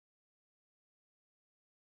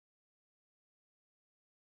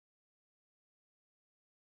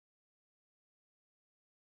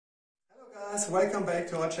Guys, welcome back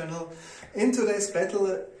to our channel. In today's battle,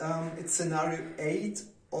 it's scenario 8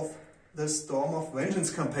 of the Storm of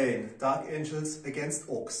Vengeance campaign, Dark Angels against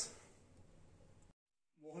Orks.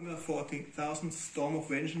 Warhammer 40,000 Storm of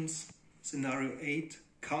Vengeance, scenario 8,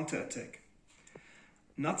 counterattack.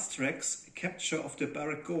 Nazdreg's capture of the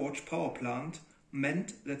Barrack Gorge power plant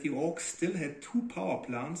meant that the Orks still had 2 power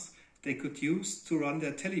plants they could use to run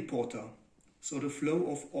their teleporter, so the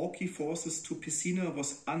flow of Orky forces to Piscina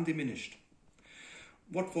was undiminished.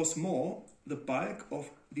 What was more, the bulk of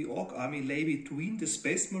the Ork army lay between the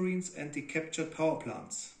Space Marines and the captured power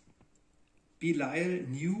plants. Belial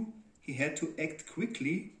knew he had to act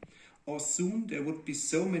quickly, or soon there would be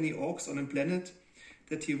so many Orks on a planet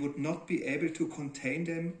that he would not be able to contain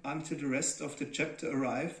them until the rest of the chapter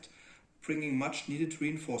arrived, bringing much needed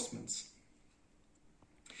reinforcements.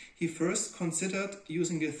 He first considered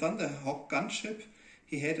using the Thunderhawk gunship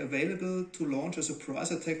he had available to launch a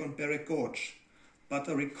surprise attack on Barrack Gorge, but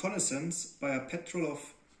a reconnaissance by a patrol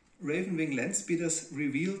of Ravenwing landspeeders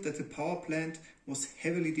revealed that the power plant was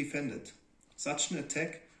heavily defended. Such an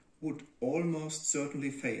attack would almost certainly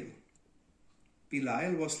fail.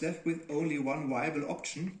 Belial was left with only one viable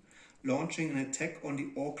option, launching an attack on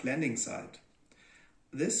the Ork landing site.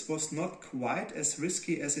 This was not quite as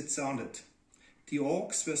risky as it sounded. The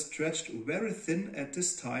Orks were stretched very thin at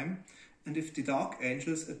this time, and if the Dark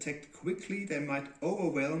Angels attacked quickly, they might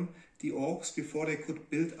overwhelm the Orks before they could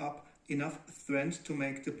build up enough strength to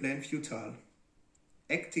make the plan futile.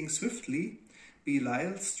 Acting swiftly,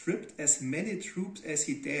 Belial stripped as many troops as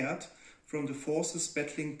he dared from the forces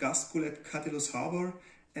battling Ghazghkull at Cadilos Harbor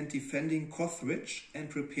and defending Kothridge, and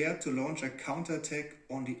prepared to launch a counterattack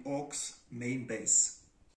on the Orks' main base.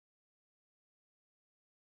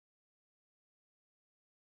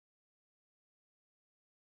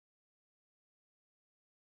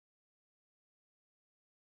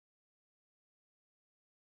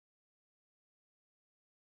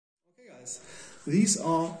 Okay guys, these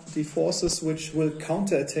are the forces which will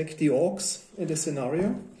counterattack the Orks in the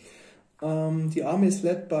scenario. The army is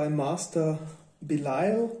led by Master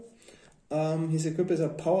Belial. He's equipped with a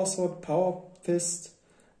power sword, power fist,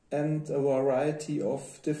 and a variety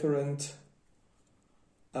of different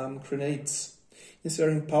grenades. He's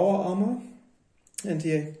wearing power armor, and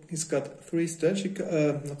he's got 3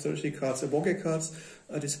 wargate cards,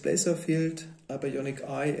 a displacer field, a bionic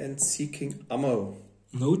eye, and seeking ammo.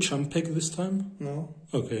 No jump pack this time? No.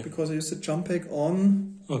 Okay. Because I used the jump pack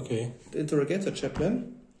on the interrogator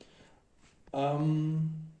chaplain,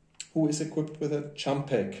 who is equipped with a jump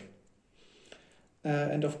pack.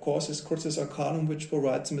 And of course his Cursus Arcanum, which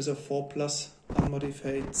provides him with a 4+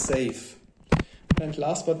 unmodified save. And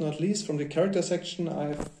last but not least, from the character section,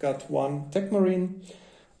 I've got 1 Tech Marine.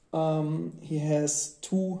 He has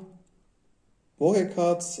 2 wargate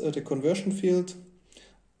cards, the conversion field,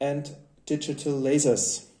 and digital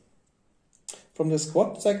lasers. From the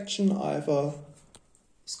squad section, I have a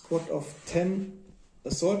squad of 10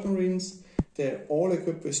 assault marines. They're all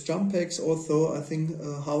equipped with jump packs, although I think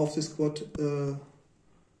half of the squad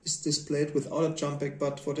is displayed without a jump pack,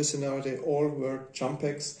 but for this scenario they all wear jump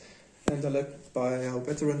packs, and they're led by a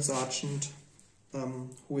veteran sergeant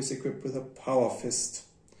who is equipped with a power fist.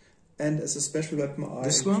 And as a special weapon I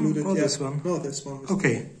included... this one? No, this one.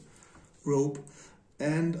 Okay. Rope.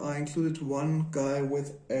 And I included 1 guy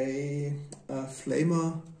with a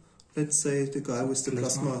flamer, let's say the guy with the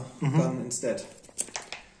plasma gun instead.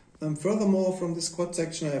 Furthermore, from the squad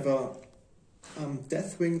section I have a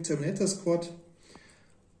Deathwing Terminator squad.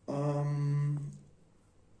 1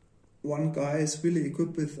 guy is really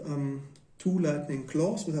equipped with 2 lightning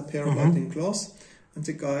claws, with a pair of lightning claws, and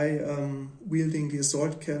the guy wielding the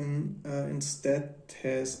assault cannon instead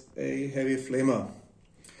has a heavy flamer.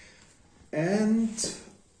 And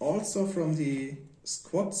also from the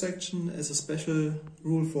squad section, as a special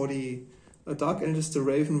rule for the Dark Angels, the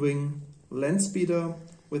Ravenwing Landspeeder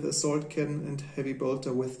with assault cannon and heavy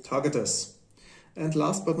bolter with targeters. And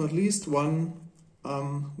last but not least, 1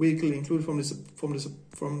 vehicle included from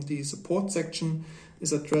the support section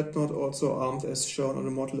is a Dreadnought, also armed as shown on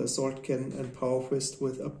the model, assault cannon and power fist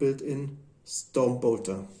with a built-in storm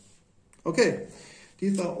bolter. Okay,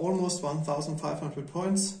 these are almost 1,500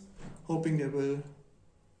 points. Hoping they will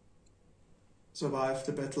survive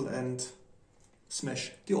the battle and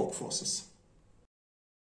smash the Ork forces.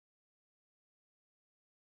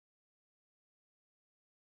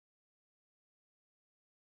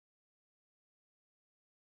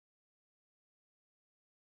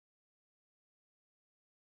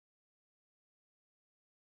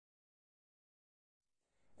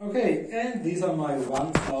 Okay, and these are my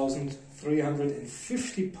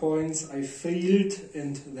 1,350 points I failed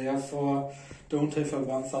and therefore don't have a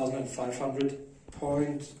 1,500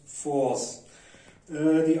 point force.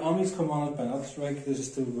 The army is commanded by Nazdreg. This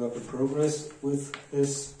is still work in progress with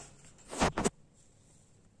his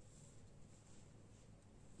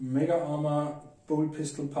mega armor, bolt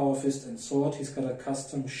pistol, power fist and sword. He's got a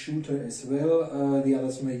custom shooter as well. The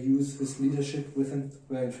others may use his leadership within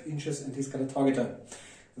 12 inches and he's got a targeter.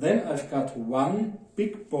 Then I've got one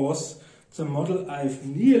big boss, the model I've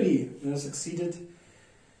nearly succeeded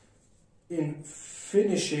in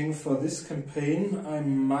finishing for this campaign. I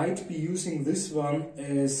might be using this one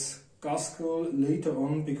as Ghazghkull later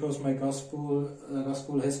on because my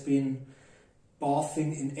Ghazghkull has been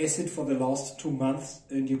bathing in acid for the last 2 months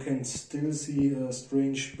and you can still see a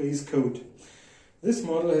strange base coat. This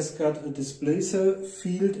model has got a displacer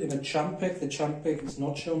field in a jump pack. The jump pack is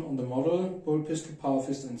not shown on the model. Bolt pistol, power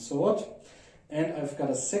fist and sword. And I've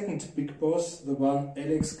got a second big boss, the one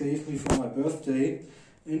Alex gave me for my birthday.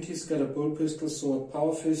 And he's got a bolt pistol, sword,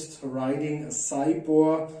 power fist, riding a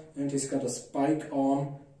cyborg, and he's got a spike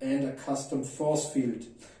arm and a custom force field.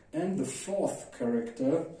 And the fourth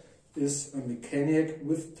character is a mechanic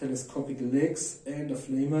with telescopic legs and a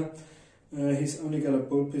flamer. He's only got a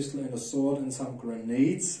bolt pistol and a sword and some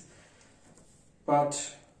grenades,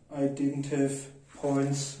 but I didn't have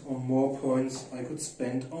points or more points I could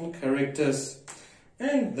spend on characters.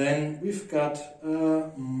 And then we've got a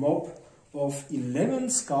mob of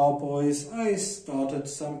 11 Scar Boys. I started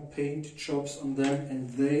some paint jobs on them and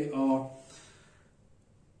they are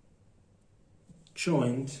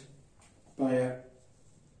joined by a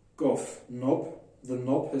Goth knob. The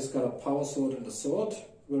knob has got a power sword and a sword,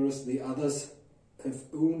 whereas the others have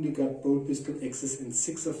only got bolt pistol axes and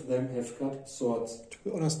 6 of them have got swords. To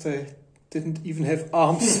be honest, they didn't even have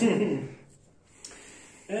arms. And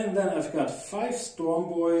then I've got 5 Storm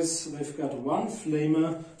Boys. They've got 1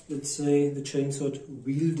 flamer. Let's say the chainsaw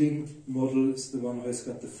wielding model is the one who has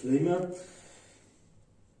got the flamer.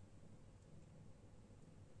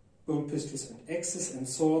 Bolt pistols and axes and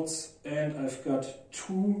swords. And I've got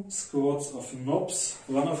 2 squads of knobs.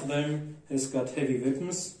 One of them has got heavy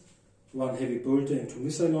weapons, 1 heavy bolter and 2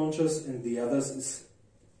 missile launchers, and the others is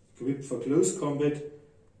equipped for close combat.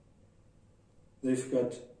 They've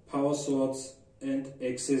got power swords and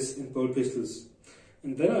axes and bolt pistols.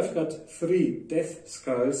 And then I've got 3 death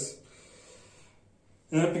skulls.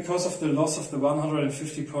 Because of the loss of the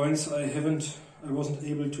 150 points, I wasn't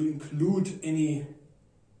able to include any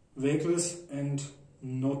vehicles and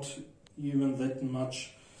not even that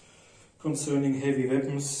much concerning heavy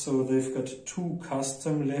weapons. So they've got 2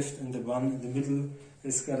 custom left and the one in the middle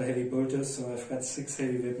has got a heavy bolter, so I've got 6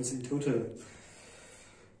 heavy weapons in total.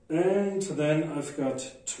 And then I've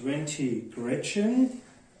got 20 Gretchen.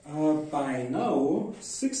 By now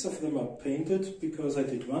 6 of them are painted because I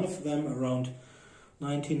did one of them around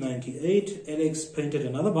 1998. Alex painted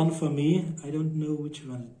another one for me. I don't know which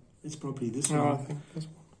one. It's probably this one. I think this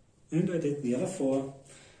one. And I did the other 4.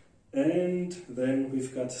 And then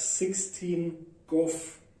we've got 16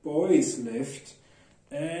 Goth boys left.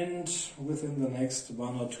 And within the next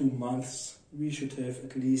 1 or 2 months we should have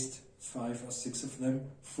at least 5 or 6 of them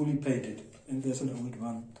fully painted. And there's an old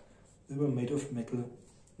one. They were made of metal.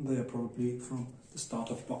 They are probably from the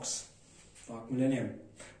starter box, Dark Millennium.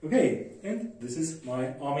 Okay, and this is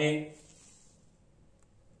my army.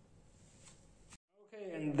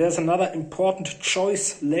 Okay, and there's another important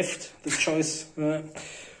choice left. The choice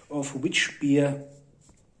of which beer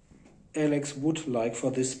Alex would like for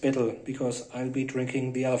this battle, because I'll be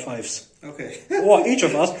drinking the other 5s. Okay. Or each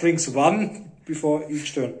of us drinks 1 before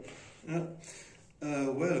each turn. Well,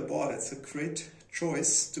 boy, that's a great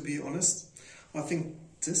choice, to be honest. I think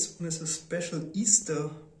this one is a special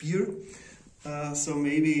Easter beer, so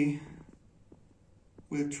maybe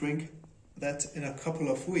we'll drink that in a couple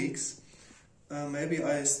of weeks. Maybe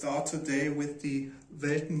I start today with the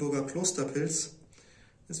Weltenburger Klosterpils.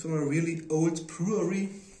 It's from a really old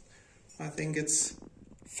brewery. I think it's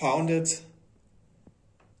founded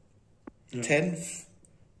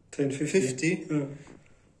 1050. Yeah.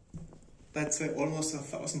 Let's say almost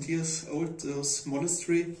 1,000 years old, those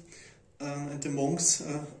monastery. And the monks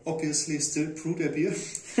obviously still brew their beer.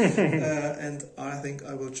 And I think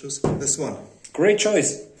I will choose this one. Great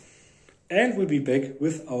choice. And we'll be back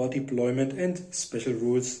with our deployment and special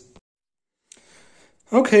rules.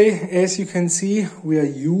 Okay, as you can see, we are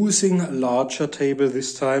using a larger table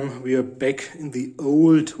this time. We are back in the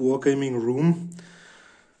old wargaming room,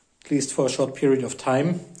 at least for a short period of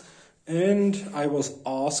time. And I was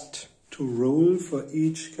asked to roll for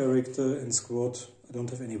each character and squad I don't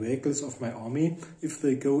have any vehicles of my army, if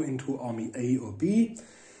they go into army A or B.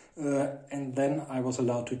 And then I was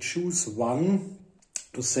allowed to choose one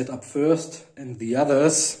to set up first and the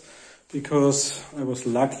others, because I was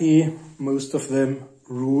lucky, most of them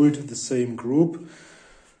ruled the same group.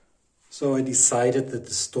 So I decided that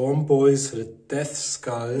the Storm Boys, the Death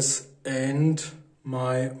Skulls, and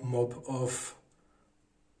my mob of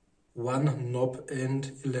 1 Nob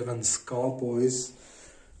and 11 Scar Boys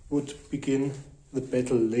would begin the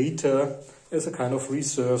battle later as a kind of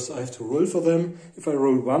reserves. I have to roll for them. If I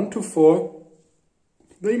roll 1 to 4,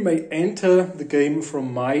 they may enter the game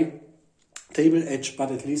from my table edge,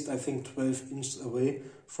 but at least I think 12 inches away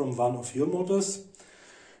from one of your models.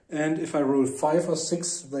 And if I roll 5 or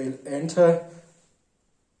 6, they'll enter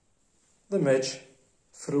the match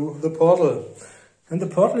through the portal. And the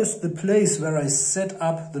portal is the place where I set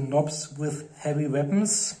up the knobs with heavy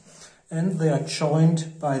weapons, and they are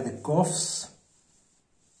joined by the Goths.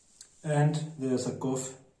 And there's a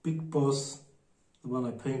Goth big boss, the one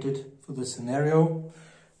I painted for the scenario.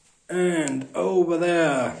 And over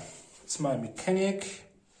there, it's my mechanic.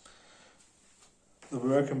 The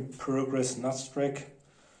work in progress Nazdreg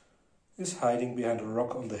is hiding behind a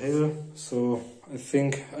rock on the hill. So I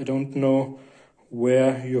think, I don't know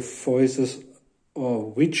where your voices or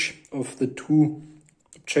which of the two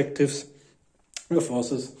objectives your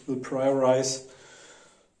forces will prioritize.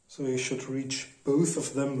 So you should reach both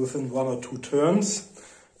of them within 1 or 2 turns.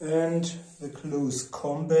 And the close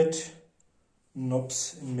combat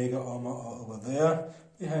knobs in mega armor are over there,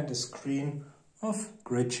 behind the screen of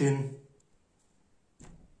Gretchen.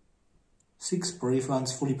 6 brave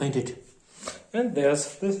ones fully painted. And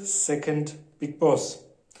there's the second big boss.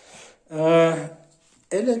 Alex.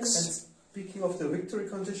 And speaking of the victory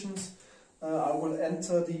conditions, I will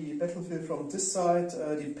enter the battlefield from this side,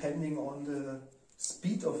 depending on the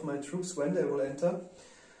speed of my troops when they will enter.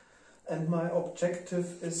 And my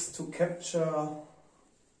objective is to capture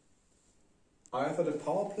either the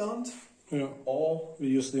power plant, or we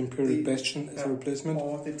use the Imperial Bastion as a replacement,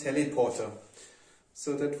 or the teleporter.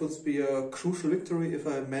 So that would be a crucial victory if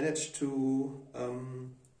I manage to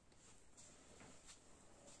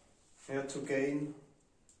gain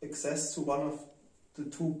access to one of the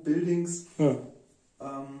 2 buildings.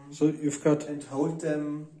 So you've got, and hold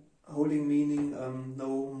them. Holding meaning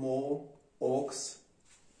no more orcs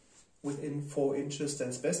within 4 inches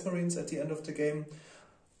than Space Marines at the end of the game.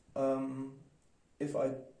 If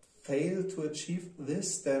I fail to achieve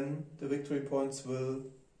this, then the victory points will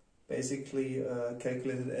basically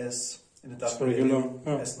calculated as in the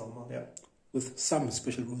regular, as normal, with some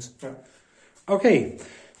special rules. Yeah. Okay,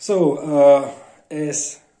 so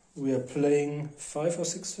as we are playing 5 or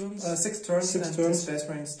 6 turns? 6 turns. 6 and turns. The Space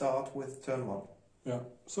Marines start with turn 1. Yeah.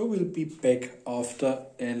 So we'll be back after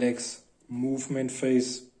Alex's movement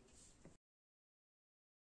phase.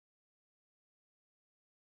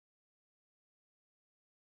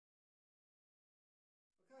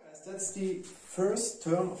 That's the first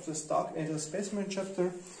turn of the Dark Angel Space Marine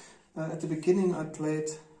chapter. At the beginning I played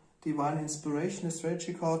Divine Inspiration, a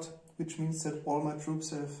strategy card, which means that all my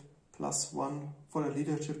troops have +1 for the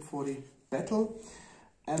leadership for the battle.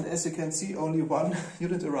 And as you can see, only 1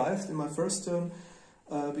 unit arrived in my first turn,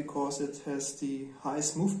 because it has the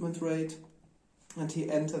highest movement rate, and he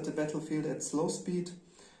entered the battlefield at slow speed.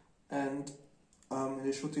 And in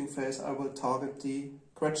the shooting phase I will target the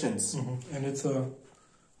Gretchens. And it's a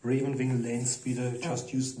Ravenwing lane speeder.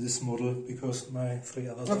 Just use this model because my 3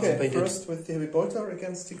 others are painted. First with the heavy bolter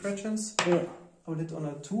against the Gretchens. Yeah. I will hit on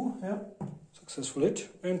a 2, Successful hit,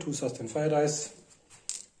 and 2 sustained fire dice.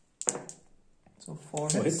 So 4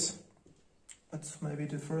 hits. That's maybe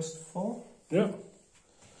the first 4. Yeah.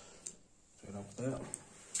 Right up there.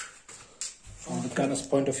 From the gunner's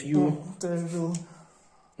point of view. They will.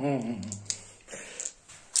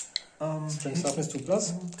 Strength toughness 2+.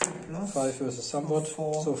 2+. 5 versus somewhat.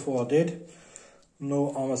 4. So 4 are dead.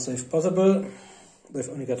 No armor save possible. They've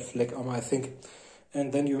only got flag armor, I think.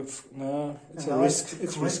 And then you've it's a risk.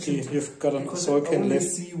 It's risky. You've got an assault can left. I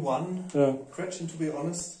see 1 Gretchen, to be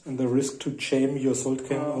honest. And the risk to jam your assault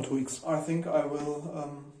can or to I think I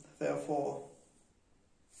will therefore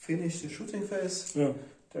finish the shooting phase. Yeah.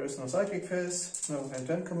 There is no cyclic phase, no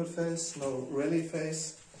hand-to-hand combat phase, no rally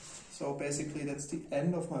phase. So basically that's the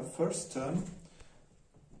end of my first turn.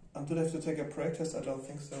 Do I have to take a break test? I don't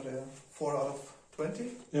think so. They're 4 out of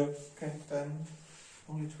 20. Yeah. Okay, then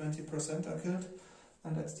only 20% are killed.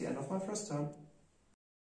 And that's the end of my first turn.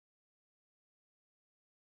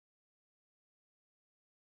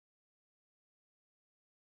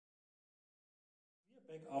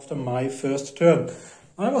 Back after my first turn,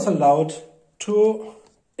 I was allowed to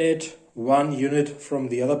add one unit from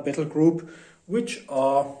the other battle group, which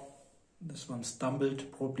are, this one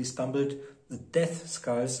probably stumbled, the Death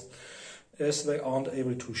Skulls. As they aren't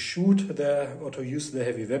able to shoot or to use their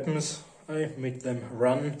heavy weapons, I made them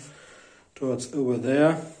run towards over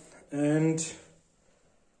there, and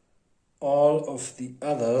all of the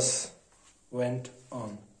others went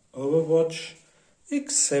on Overwatch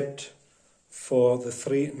except for the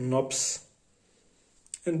 3 knobs,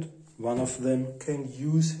 and one of them can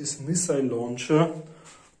use his missile launcher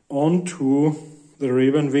onto the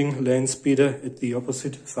Ravenwing land speeder at the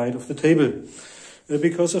opposite side of the table.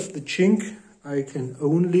 Because of the chink, I can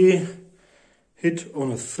only hit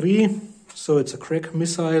on a 3, so it's a crack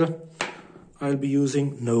missile. I'll be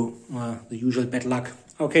using the usual bad luck.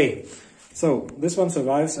 Okay, so this one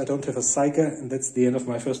survives. I don't have a Psyker, and that's the end of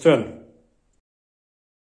my first turn.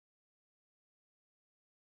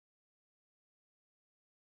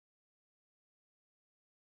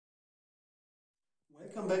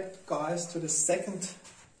 Welcome back, guys, to the second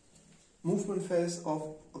movement phase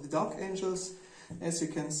of the Dark Angels. As you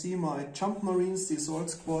can see, my jump marines, the assault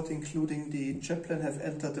squad including the chaplain, have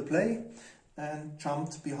entered the play and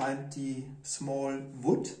jumped behind the small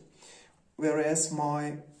wood, whereas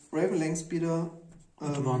my Raven speeder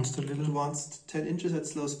advanced 10 inches at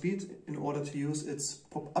slow speed in order to use its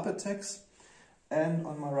pop-up attacks, and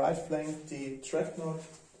on my right flank the Dreadnought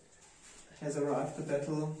has arrived the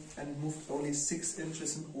battle and moved only 6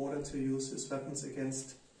 inches in order to use his weapons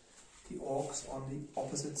against the Orks on the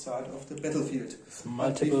opposite side of the battlefield.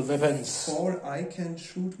 Multiple weapons. Before I can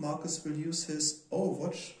shoot, Marcus will use his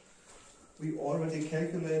Overwatch. We already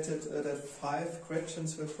calculated that 5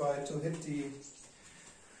 questions will try to hit the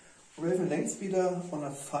Raven length speeder on a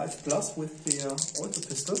 5+ with the auto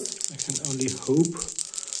pistols. I can only hope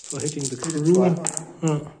for hitting the crew.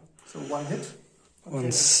 So 1 hit. Okay,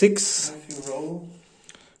 1-6. if you roll.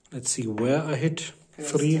 Let's see where I hit. Okay,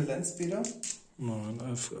 3. the land speeder. No,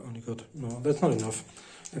 I've only got... No, that's not enough.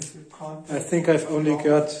 I think I've only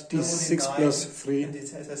got these 6 plus 3. And it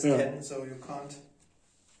has 10, so you can't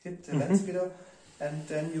hit the land speeder. And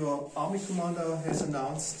then your army commander has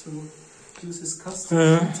announced to use his custom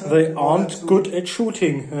shooter. They aren't good at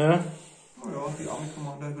shooting. Oh yeah, the army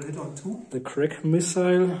commander will hit on 2. The crack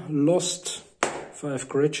missile lost 5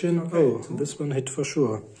 Gretchen. Okay, 2. This one hit for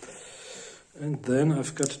sure. And then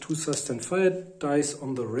I've got 2 sustained fire dice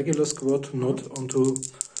on the regular squad, not onto...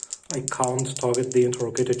 I can't target the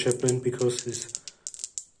interrogator chaplain because he's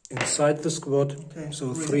inside the squad. Okay,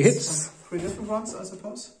 so 3 hits. 3 different ones, I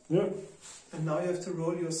suppose. Yeah. And now you have to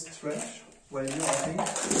roll your stretch. Well, you I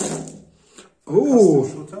think. Oh!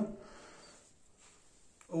 Shooter.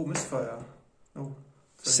 Oh, misfire. No.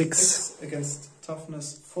 6 against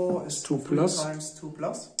toughness 4 is 2 3 plus. times 2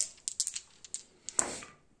 plus.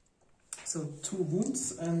 So 2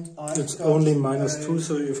 wounds, and It's only -2,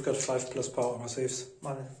 so you've got 5 plus power armor saves.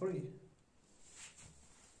 -3.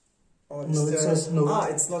 Or No, it says no. Ah,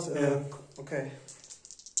 it's not. Okay.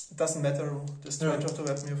 It doesn't matter the strength of the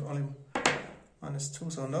weapon. You have only -2,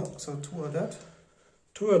 so no. So 2 are dead.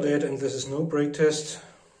 2 are dead, and this is no break test.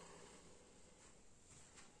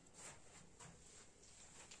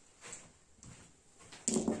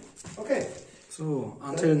 Okay. So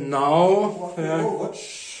until now,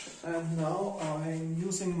 Overwatch. And now I'm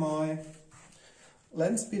using my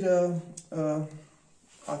land speeder.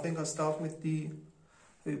 I think I start with the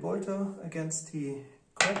Bolter against the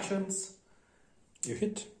Questions. you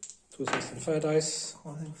hit 2 sustained fire dice.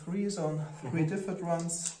 Causing 3s on 3 different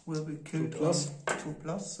runs will be killed 2 plus. on 2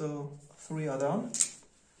 plus, so 3 are down.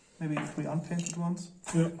 Maybe 3 unpainted ones.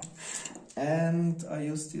 Yeah. And I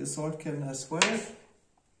use the assault cannon as well.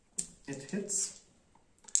 It hits,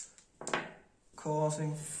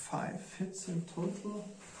 causing 5 hits in total,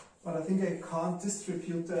 but I think I can't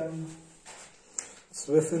distribute them. It's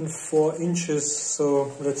within 4 inches,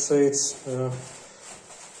 so let's say it's...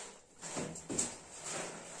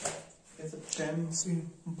 There's a gem, we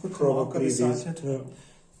put the marker probably beside these. it. Yeah.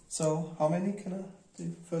 So, how many can I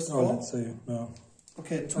do? First 4? Let's say, yeah.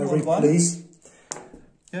 Okay, 2 I on 1. replace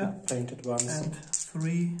Yeah. painted ones. And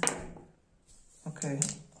 3. Okay,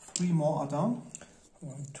 3 more are down.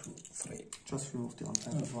 1, 2, 3. Just remove the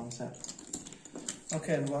unpainted ones, yeah.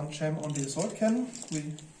 Okay, and 1 gem on the assault cannon.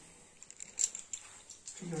 We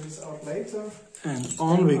figure this out later. And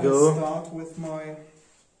on we go. I start with my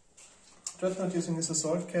Dreadnought using his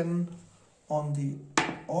assault cannon on the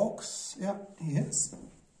Orks. Yeah, he hits.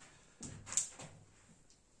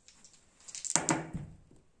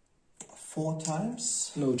 4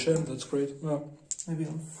 times. No gem, that's great. Yeah. Maybe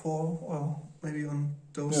on 4, or maybe on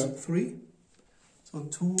those 3. So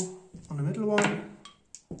 2 on the middle one.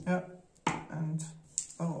 Yeah, and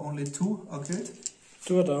Oh, only 2 are killed?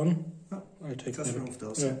 2 are down. Oh, I'll take just them. remove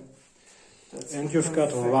those. Yeah. That's And you've got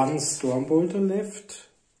perfect. 1 Stormbolter left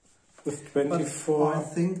with 24. But I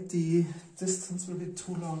think the distance will be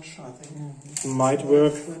too large, I think. Might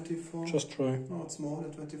work. 24. Just try. No, it's more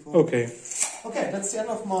than 24. Okay. Okay, that's the end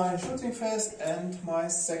of my shooting phase, and my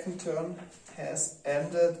second turn has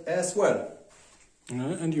ended as well.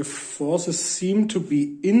 And your forces seem to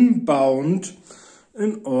be inbound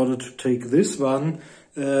in order to take this one.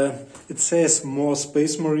 It says more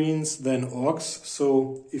Space Marines than Orks,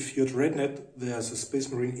 so if you're Dreadnought, there's a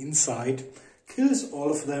Space Marine inside. Kills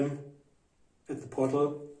all of them at the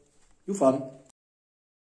portal. You won.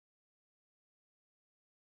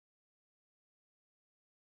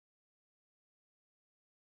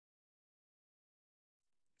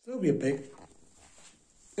 So we're back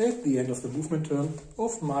at the end of the movement turn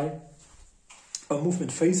of my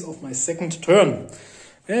movement phase of my second turn.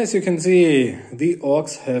 As you can see, the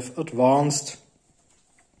Orks have advanced.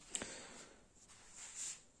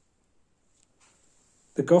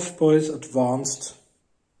 The Goth boys advanced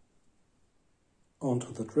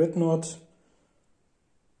onto the Dreadnought.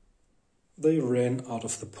 They ran out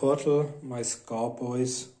of the portal, my Scar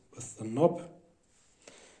boys with the knob.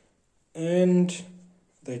 And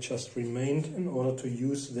they just remained in order to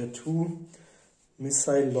use their 2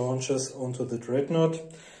 missile launchers onto the Dreadnought.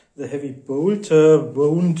 The heavy bolter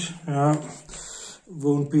won't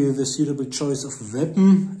be the suitable choice of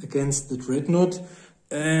weapon against the Dreadnought,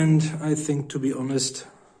 and I think, to be honest,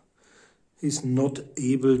 he's not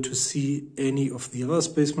able to see any of the other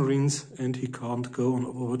Space Marines, and he can't go on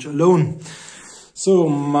Overwatch alone. So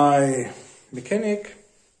my mechanic,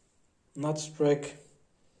 Nazdreg,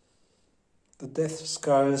 the Death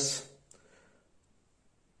Skulls,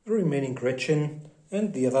 the remaining Gretchen,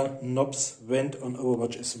 and the other knobs went on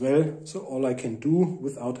Overwatch as well. So all I can do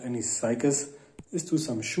without any psychers is do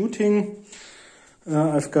some shooting.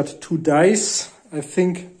 I've got 2 dice. I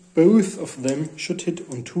think both of them should hit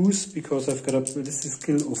on 2s because I've got a ballistic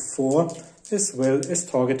skill of 4 as well as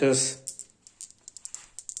targeters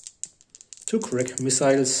to crack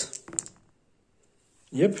missiles.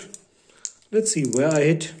 Yep. Let's see where I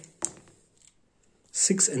hit.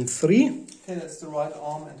 6 and 3. Okay, that's the right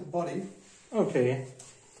arm and the body. Okay.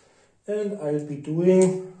 And I'll be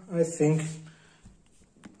doing, I think,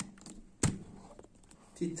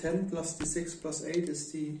 D10 plus D6 plus 8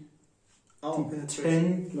 is the arm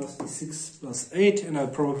penetration. 10 plus D6 plus 8, and I'll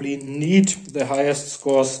probably need the highest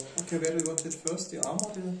scores. Okay, where do you want to hit first, the arm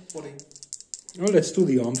or the body? Well, let's do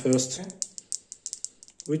the arm first. Okay.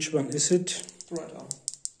 Which one is it? The right arm.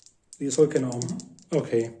 The Ghazghkull arm.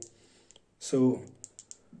 Okay. So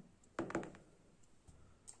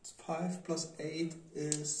 5 plus 8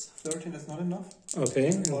 is 13, that's not enough. okay,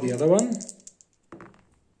 and the other one?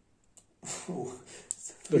 Oh,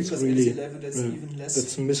 3 That's plus really 8 is 11, that's even less.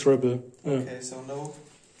 That's miserable. Okay, so no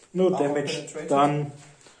armor damage penetrated. done.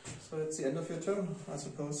 So that's the end of your turn, I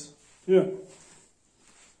suppose. Yeah.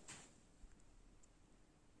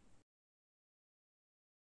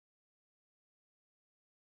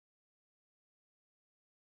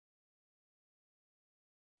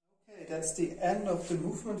 Okay, that's the end of the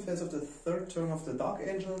movement phase of the third turn of the Dark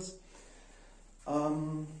Angels.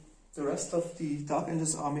 The rest of the Dark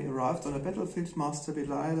Angels army arrived on the battlefield. Master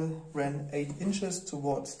Belial ran 8 inches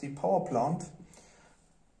towards the power plant.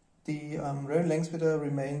 The Rail Langspeeder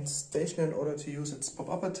remained stationary in order to use its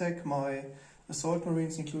pop-up attack. My assault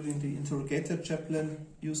marines, including the interrogator chaplain,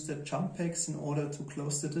 used their jump packs in order to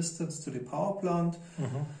close the distance to the power plant.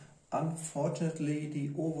 Unfortunately, the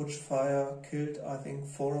Overwatch fire killed, I think,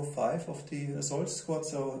 4 or 5 of the assault squad,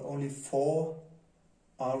 so only 4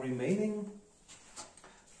 are remaining.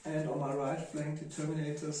 And on my right flank, the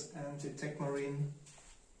Terminators and the Tech Marine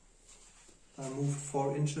moved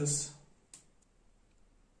 4 inches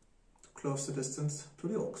to close the distance to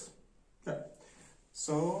the Orks. Yeah.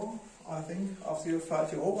 So, I think after you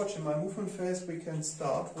fight your Overwatch in my movement phase, we can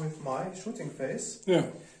start with my shooting phase. Yeah.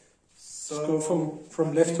 So go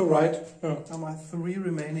from left to right. Yeah. Now my 3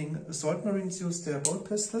 remaining assault marines use their bolt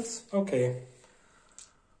pistols. Okay.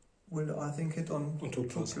 Will I think hit on 2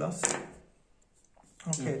 plus.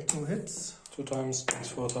 Okay, Yeah. 2 hits. 2 times times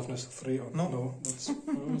 4 toughness 3. Oh, no, that's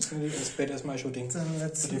it's really as bad as my shooting. Then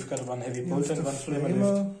let's But you've got 1 heavy use bolt the and 1 flamer left.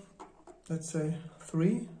 flamer. Let's say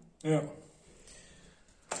 3. Yeah.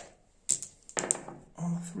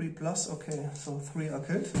 Oh, 3 plus. Okay, so 3 are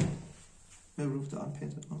killed. Remove the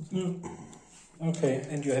unpainted ones. Yeah. Okay,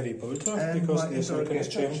 and you heavy bolter And because my the assault can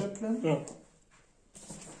interrogator exchange. chaplain. Yeah.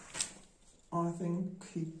 I think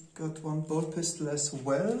he got 1 bolt pistol as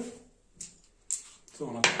well. So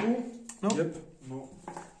on a 2. No. Yep. No.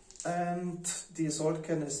 And the assault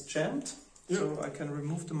can is jammed, so I can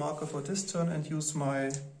remove the marker for this turn and use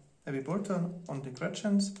my heavy bolter on the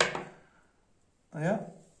Gretchens. Yeah,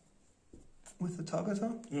 with the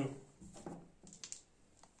targeter. Yeah.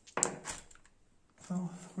 So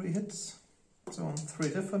 3 hits, so on 3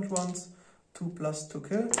 different ones, 2+ to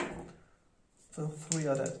kill, so 3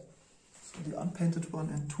 are dead. So the unpainted one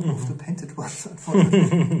and 2 of the painted ones,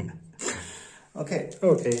 unfortunately. Okay,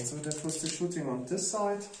 so that was the shooting on this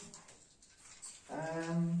side.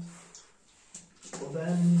 And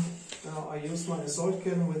then I use my assault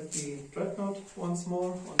gun with the dreadnought once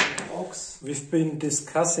more on the Orks. We've been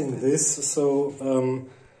discussing this, so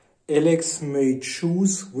Alex may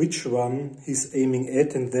choose which one he's aiming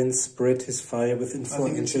at and then spread his fire within 4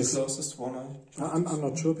 inches. It's the closest one. I'm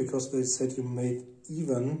not sure, because they said you may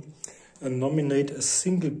even nominate a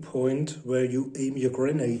single point where you aim your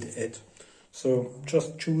grenade at. So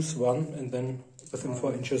just choose one and then within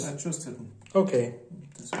 4 inches. I just hit him. Okay.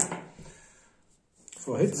 This one.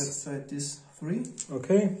 4 hits. Let's say this 3.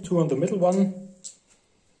 Okay, 2 on the middle one.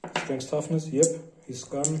 Strength toughness, yep, he's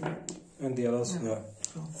gone. And the others,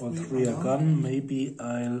 So all 3 are gone. Maybe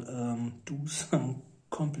I'll do some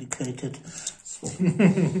complicated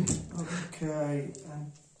swapping. Okay,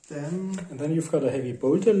 and then you've got a heavy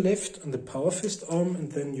bolter left and the power fist arm,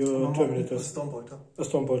 and then your terminator. A stormbolter. A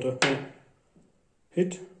stormbolter. Yeah.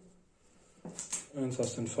 Hit and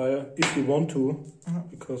sustain fire if you want to,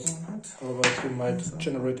 because otherwise you might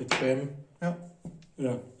generate a jam.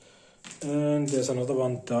 Yeah. And there's another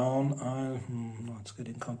one down. No, it's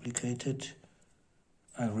getting complicated.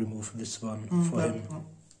 I'll remove this one for him.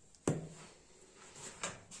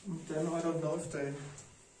 Then I don't know if they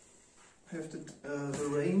have the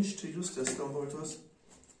range to use their stormbolters.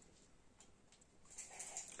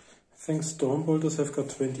 I think stormbolters have got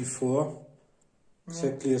 24,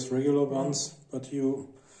 exactly as regular ones, but you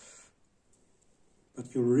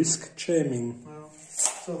risk jamming.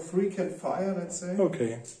 So 3 can fire, let's say.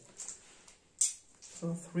 Okay.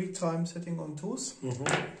 So 3 times hitting on 2s.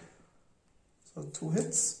 So 2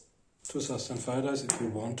 hits. 2 sustain fire dice if you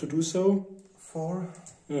want to do so. 4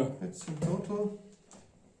 hits in total.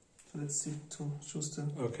 So let's see, to choose the...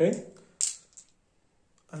 Okay.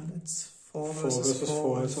 And it's 4 versus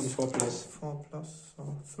 4 is on 4+. 4+,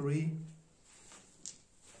 so 3.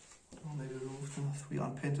 Oh, maybe remove the 3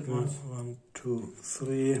 unpainted ones. 1, 2,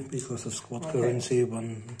 3, because of squad currency.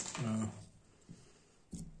 1.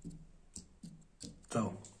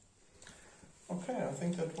 So. Okay, I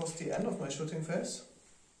think that was the end of my shooting phase.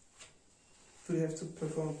 Do you have to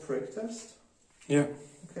perform a break test? Yeah.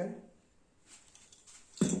 Okay.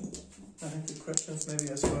 I think the questions maybe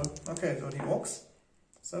as well. Okay, so the Orks,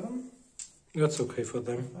 7. That's okay for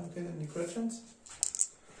them. Okay, any questions?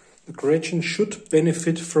 The Gretchen should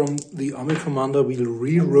benefit from the army commander. We'll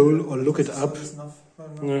re-roll or look it up. That's enough.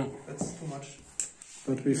 No, that's too much.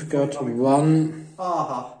 But we've got 1.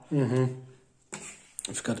 Aha.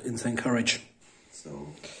 We've got insane courage.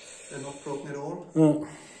 So they're not broken at all?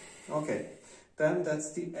 Okay. Then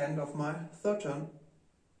that's the end of my 3rd turn.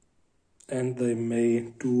 And they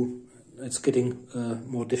may do... It's getting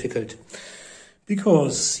more difficult.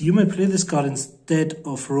 Because you may play this card instead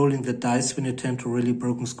of rolling the dice when you attempt to rally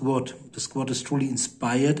broken squad. The squad is truly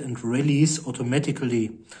inspired and rallies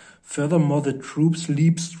automatically. Furthermore, the troops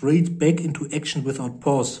leap straight back into action without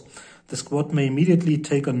pause. The squad may immediately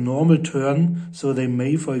take a normal turn, so they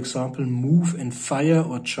may, for example, move and fire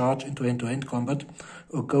or charge into hand-to-hand combat,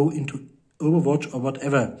 or go into Overwatch or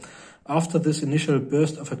whatever. After this initial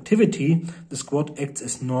burst of activity, the squad acts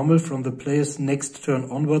as normal from the player's next turn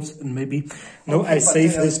onwards, and maybe... No, I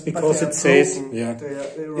save this because it says...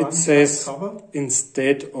 It says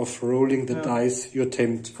instead of rolling the dice, you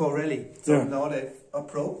attempt... For rally. So now they are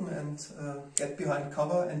broken and get behind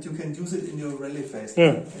cover, and you can use it in your rally phase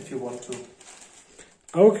if you want to.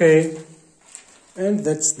 Okay. And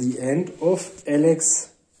that's the end of Alex's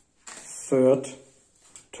 3rd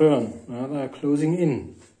turn. Now they are closing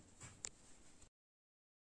in.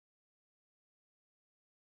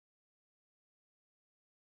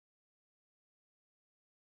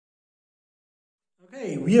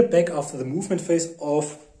 Okay, we are back after the movement phase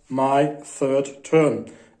of my 3rd turn.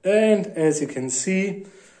 And as you can see,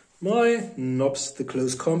 my knobs, the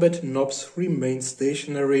close combat knobs, remain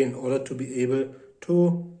stationary in order to be able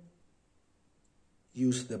to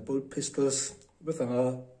use the bolt pistols with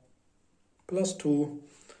another +2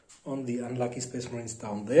 on the unlucky Space Marines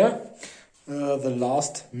down there. The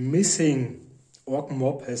last missing Ork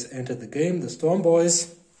mob has entered the game, the Storm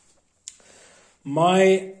Boys.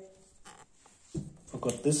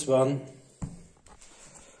 Forgot this one.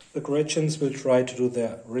 The Gretchens will try to do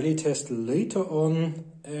their rally test later on,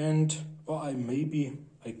 and or I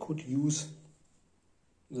could use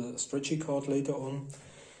the stretchy card later on.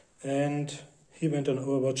 And he went on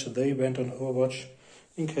Overwatch, they went on Overwatch,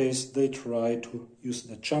 in case they try to use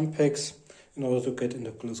the jump packs in order to get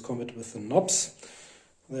into close combat with the knobs.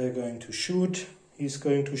 They're going to shoot, he's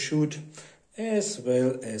going to shoot, as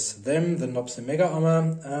well as them, the knobs in Mega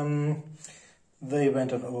Armor. They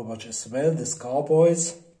went on Overwatch as well, the Scar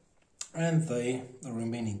Boys, and the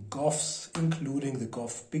remaining Goths, including the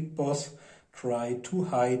Goth Big Boss, try to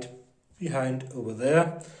hide behind over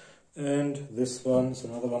there. And this one is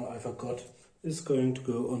another one I forgot, is going to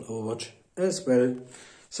go on Overwatch as well.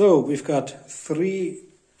 So we've got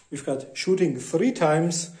shooting 3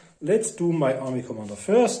 times. Let's do my army commander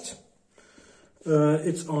first.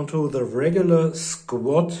 It's onto the regular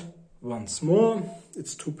squad once more.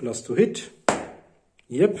 It's 2+ to hit.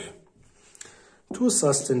 Yep. 2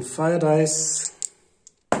 sustain fire dice.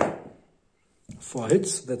 4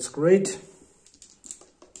 hits, that's great.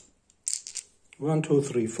 1, 2,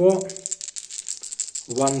 3, 4.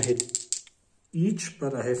 1 hit each,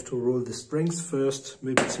 but I have to roll the strength first.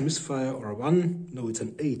 Maybe it's a misfire or a 1. No, it's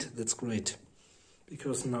an 8. That's great.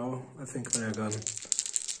 Because now I think they are gone.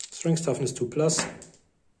 Strength toughness 2+.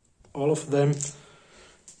 All of them.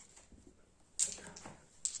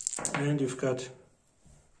 And you've got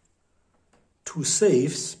 2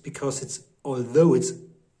 saves, because although it's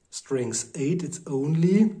strength 8, it's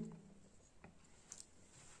only...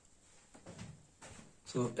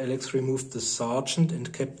 So Alex removed the sergeant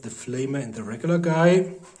and kept the flamer and the regular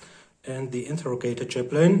guy and the interrogator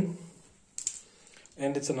chaplain.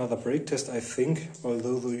 And it's another break test, I think,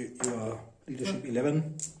 although you are leadership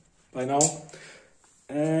 11 by now.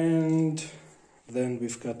 And then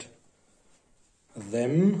we've got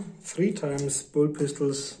them 3 times bolt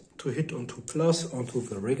pistols to hit on 2+ onto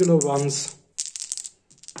the regular ones.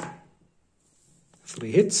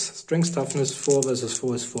 3 hits, strength toughness 4 versus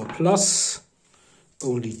 4 is 4+.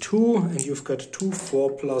 Only 2, and you've got 2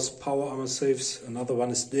 4+ power armor saves. Another one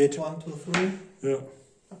is dead. 1, 2, 3. Yeah.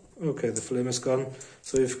 Okay, the flame is gone.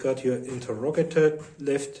 So you've got your interrogator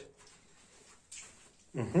left.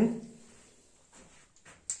 And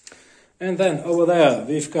then over there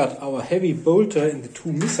we've got our heavy bolter and the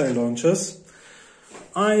 2 missile launchers.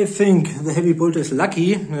 I think the heavy bolter is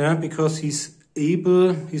lucky, yeah, because he's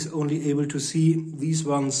only able to see these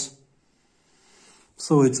ones.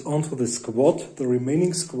 So it's onto the squad, the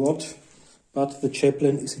remaining squad, but the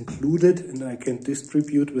chaplain is included and I can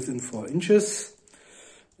distribute within 4 inches.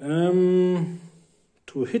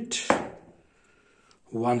 To hit,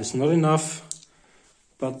 1 is not enough,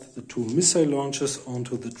 but the 2 missile launchers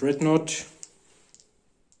onto the dreadnought.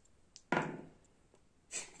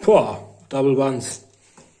 Double 1s.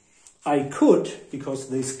 I could, because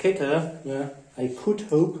they scatter, yeah, I could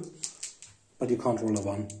hope, but you can't roll a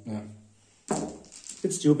 1. Yeah.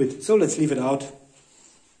 It's stupid, so let's leave it out.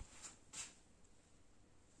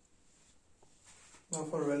 Now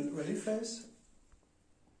for rally phase,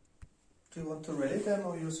 do you want to rally them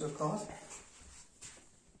or use your card?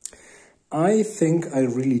 I think I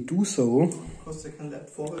really do so. Because they can leap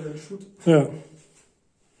forward and shoot. Yeah.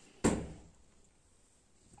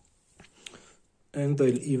 And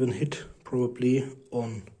they'll even hit probably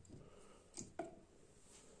on...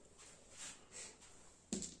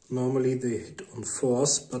 Normally they hit on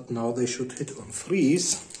 4s, but now they should hit on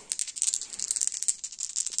 3s.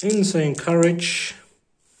 Insane courage.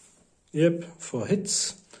 Yep, 4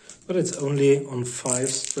 hits. But it's only on 5,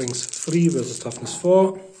 strength 3 versus toughness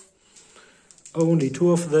 4. Only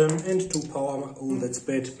 2 of them and 2 power armor. Oh, that's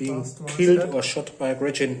bad, being killed or shot by a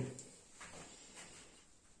Gretchen.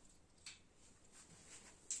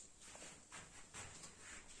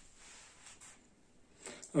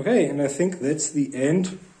 Okay, and I think that's the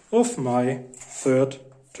end of my 3rd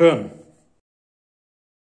turn.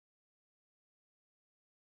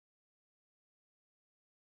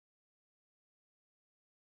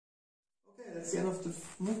 Okay, that's the end of the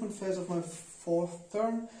movement phase of my 4th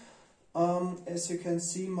turn. As you can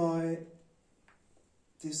see,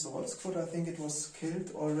 this sword squad, I think it was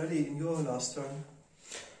killed already in your last turn.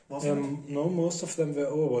 Wasn't it? No, most of them were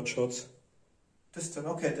Overwatch shots. This turn,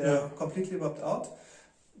 okay, they're completely wiped out.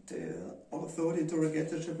 Although the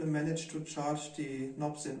interrogator chaplain managed to charge the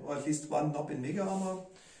knobs in, or at least 1 knob in Mega Armor.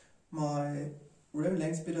 My rim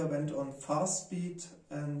length bidder went on fast speed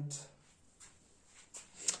and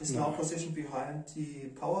is now positioned behind the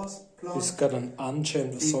power plant. He's got an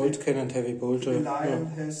unchained assault cannon and heavy bolter. Belial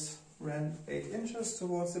has ran 8 inches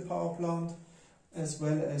towards the power plant, as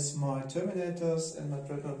well as my terminators, and my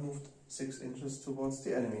dreadnought moved 6 inches towards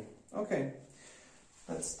the enemy. Okay.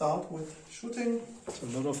 Let's start with shooting. It's a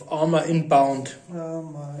lot of armor inbound.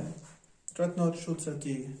 My dreadnought shoots at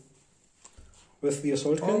the with the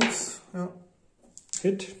assault cannon. Yeah.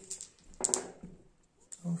 Hit.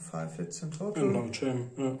 So 5 hits in total. And no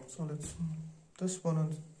jam. Yeah. So let's this one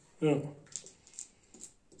and yeah.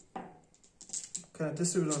 Can I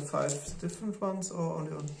distribute on 5 different ones or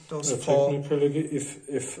only on those 4? Technically,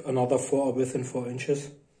 if another 4 are within 4 inches.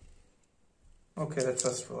 Okay, let's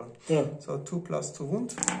just roll. Yeah. So 2 plus 2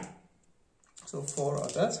 wound. So 4 are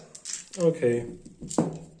dead. Okay.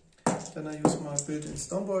 Then I use my built-in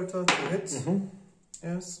Stonebolter to hit.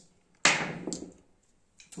 Yes.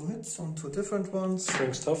 2 hits on 2 different ones.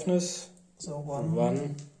 Strength toughness. So 1.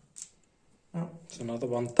 1. Yeah. It's another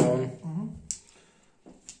 1 down.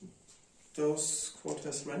 Those squad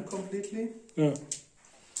has ran completely. Yeah.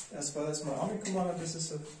 As well as my army commander. This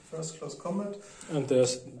is a first close combat. And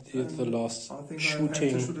there's the last I think shooting.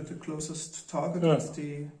 I have to shoot at the closest target. That's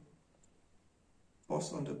the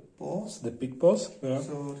boss on the board. The big boss. Yeah.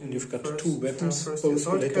 So and you've got 2 weapons, both with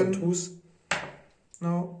on 2s.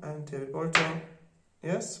 No, and the bolter.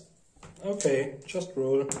 Yes. Okay, just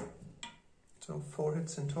roll. So 4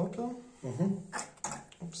 hits in total.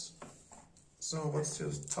 Oops. So what's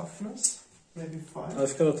your toughness? Maybe 5?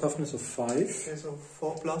 I've got a toughness of 5. Okay, so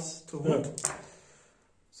 4 plus 2 wound. Yeah.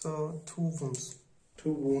 So 2 wounds.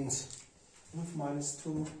 2 wounds. With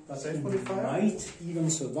 -2 But save you modifier. might even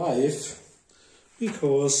survive,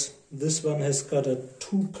 because this one has got a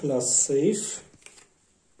 2 plus save.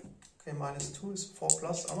 Okay, -2 is 4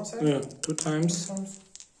 plus armor save. Yeah, 2 times.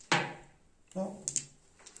 No.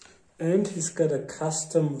 And he's got a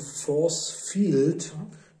custom force field,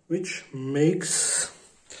 which makes...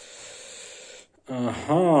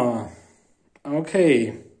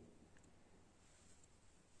 Okay.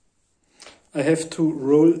 I have to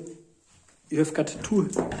roll... You have got two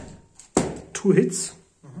hits.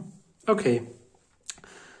 Okay.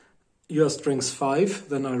 You are strength 5,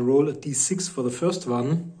 then I roll a d6 for the first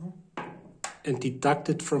one and deduct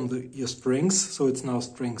it from your strength, so it's now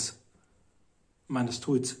strength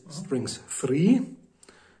 -2, it's strength 3.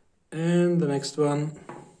 And the next one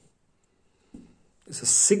is a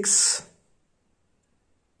 6.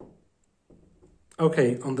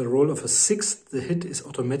 Okay, on the roll of a 6, the hit is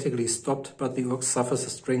automatically stopped, but the Ork suffers a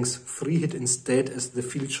strength 3 hit instead as the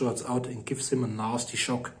field shorts out and gives him a nasty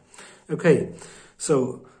shock. Okay,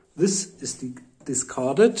 so this is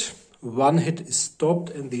discarded. 1 hit is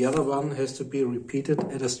stopped and the other one has to be repeated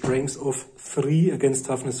at a strength of 3 against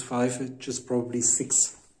toughness 5, which is probably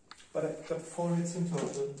 6. But I got 4 hits in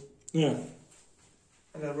total. Yeah.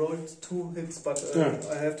 And I rolled 2 hits, but yeah.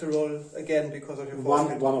 I have to roll again because of your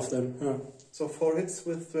one of them. Yeah. So 4 hits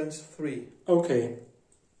with strength 3. Okay.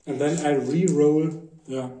 And then I re-roll.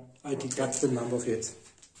 Yeah. I deduct the number of hits.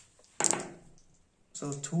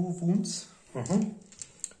 So 2 wounds.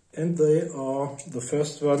 And they are, the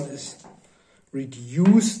first one is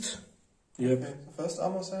reduced. Yep. Okay, the first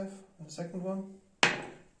armor save, and the second one.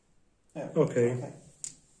 Yeah. Okay.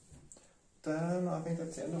 Then I think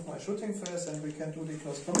that's the end of my shooting phase and we can do the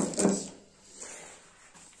close combat phase.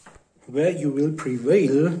 Where you will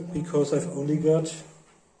prevail, because I've only got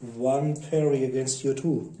 1 parry against your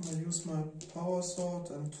 2. I use my power sword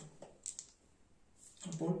and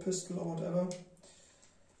a bolt pistol or whatever.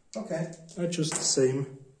 Okay. I just the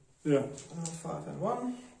same. Yeah. 5 and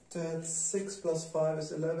 1. That's 6 plus 5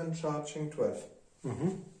 is 11, charging 12.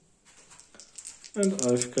 And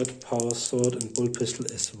I've got power sword and bolt pistol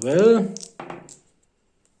as well.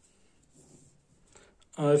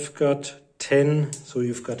 I've got 10, so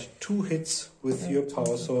you've got 2 hits with your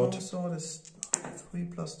power sword. Power sword is 3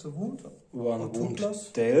 plus 2 wound. 1 wound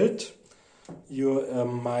dealt. You're a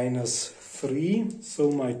 -3,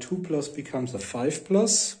 so my 2 plus becomes a 5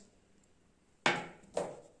 plus.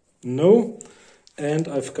 No. And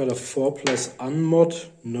I've got a 4 plus unmod.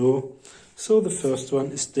 No. So the first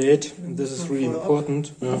one is dead. And this is really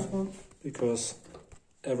important. Yeah, because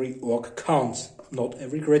every orc counts, not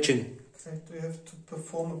every Gretchen. Okay, do you have to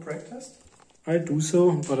perform a break test? I do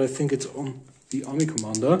so, but I think it's on the army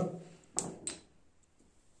commander.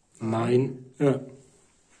 9. Yeah.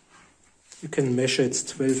 You can measure, it's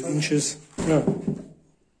 12 inches. Yeah.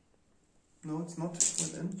 No, it's not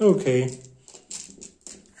within. Okay.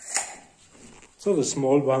 So the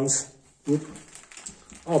small ones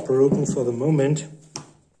are broken for the moment.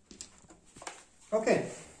 Okay.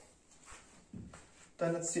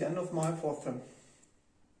 Then it's the end of my 4th turn.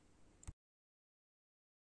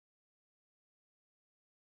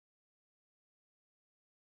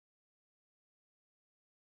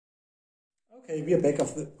 Okay, we are back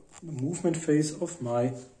of the movement phase of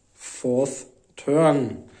my 4th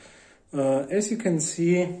turn. As you can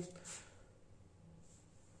see,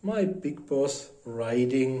 my big boss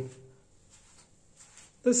riding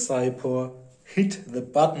the Cypher hit the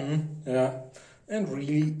button, yeah, and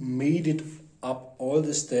really made it up all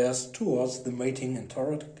the stairs towards the mating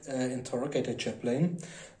interrogator chaplain,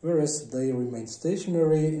 whereas they remain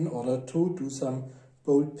stationary in order to do some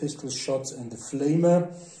bolt pistol shots, and the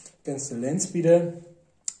flamer against the land speeder.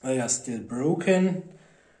 They are still broken,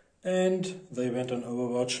 and they went on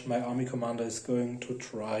overwatch. My army commander is going to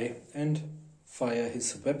try and fire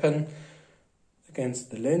his weapon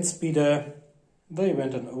against the land speeder. They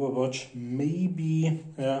went on overwatch, maybe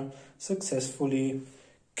successfully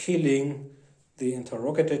killing the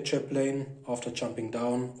interrogator chaplain after jumping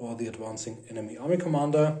down, or the advancing enemy army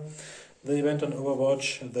commander. They went on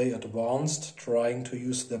overwatch, they advanced, trying to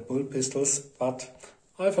use their bolt pistols, but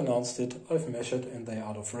I've announced it, I've measured, and they're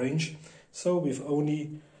out of range. So we've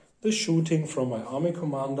only the shooting from my army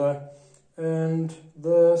commander and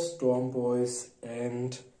the storm boys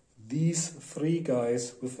and these three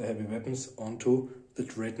guys with the heavy weapons onto the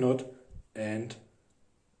dreadnought and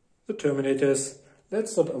the terminators.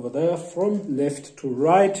 Let's start over there from left to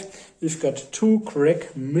right. We've got two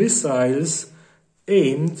crack missiles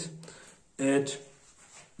aimed at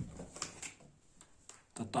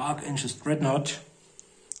the Dark Ancients dreadnought,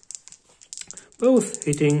 both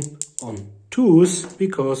hitting on 2s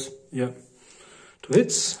because, yeah, 2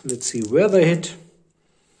 hits. Let's see where they hit.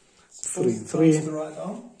 3 and 3. The right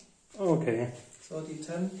arm. Okay. So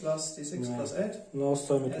d10 plus d6 plus 8. Last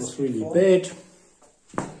time it was S4. really bad.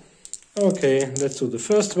 Okay, let's do the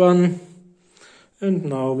first one. And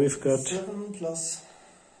now we've got 7 plus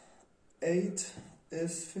 8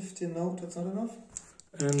 is 15. No, that's not enough.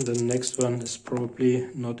 And the next one is probably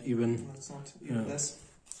not even. That's not even less.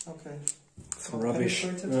 Okay. It's rubbish.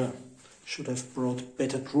 Yeah. Should have brought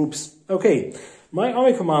better troops. Okay, my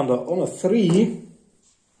army commander on a 3.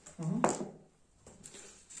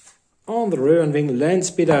 On the rear and wing land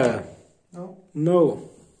speeder. No. No.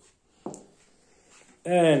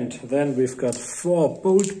 And then we've got 4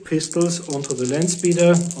 bolt pistols onto the land speeder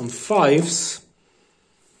on 5s.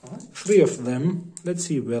 3 of them. Let's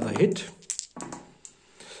see where they hit.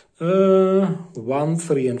 1,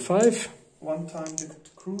 3 and 5. 1 time the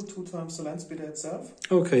crew, 2 times the land speeder itself.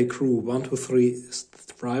 Okay, crew 1, 2, 3 is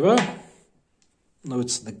the driver. Now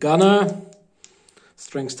it's the gunner.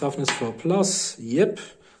 Strength toughness 4 plus. Yep.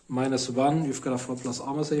 -1. You've got a 4 plus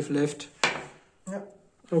armor save left. Yep.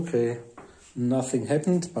 Okay. Nothing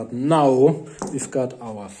happened, but now we've got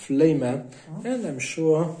our flamer, and I'm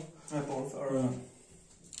sure Both are.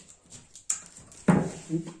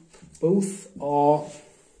 Both are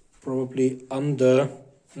probably under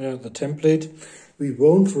the template. We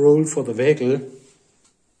won't roll for the vehicle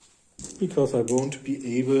because I won't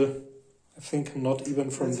be able, I think not even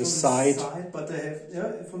from the side. But they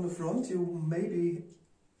have, from the front you may be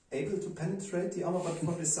able to penetrate the armor, but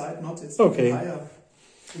from the side not. It's okay. Higher.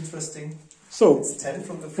 Interesting. So it's 10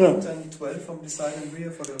 from the front and 12 from the side and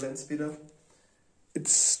rear for the land speeder.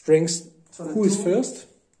 It's strength. So who is first?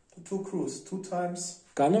 The 2 crews, 2 times.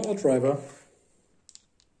 Gunner or driver?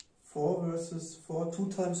 4 versus 4,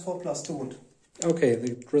 2 times 4 plus 2 wound. Okay,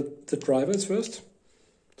 the driver is first.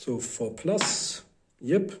 So 4 plus.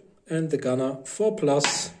 Yep. And the gunner 4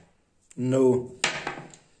 plus. No.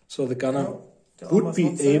 So the gunner would be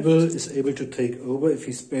is able to take over if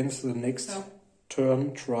he spends the next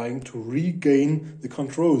turn trying to regain the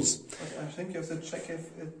controls. But I think you have to check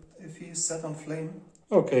if he is set on flame.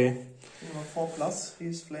 Okay. 4 plus, he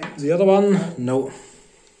is flamed. The other one, no.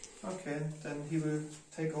 Okay, then he will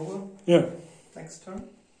take over. Yeah. Next turn.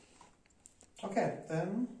 Okay,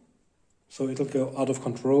 then. So it'll go out of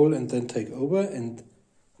control and then take over, and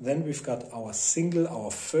then we've got our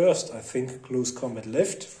first, I think, close combat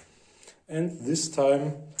left. And this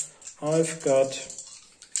time I've got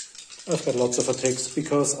lots of attacks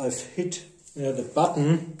because I've hit the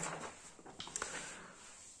button.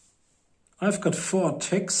 I've got 4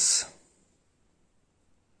 attacks.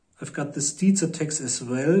 I've got the Steeds attacks as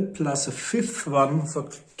well, plus a 5th one for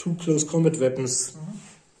 2 close combat weapons.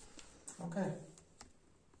 Okay.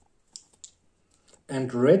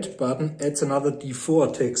 And red button adds another D4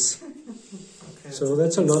 attacks. Okay, so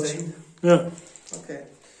that's a lot. Insane. Yeah. Okay.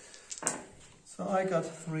 So I got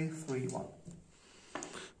 3, 3, 1.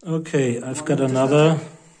 Okay, I've got another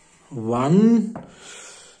 1.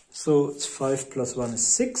 So it's 5 plus 1 is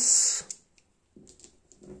 6.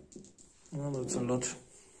 Well, that's a lot.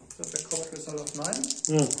 That's a combat result of 9.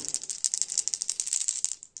 Yeah.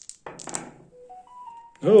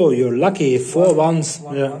 Oh, you're lucky. 4 ones.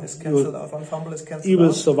 One is cancelled out. 1 fumble is cancelled out. You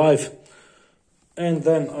will survive. And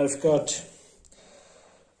then I've got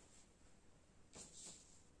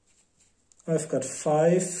I've got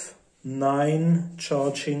 5, 9,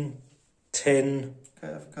 charging 10.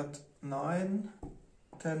 Okay, I've got 9,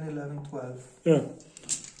 10, 11, 12. Yeah.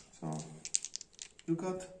 So, you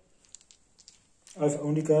got? I've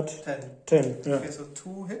only got 10. 10, yeah. Okay, so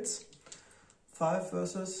 2 hits. 5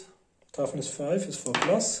 versus? Toughness 5 is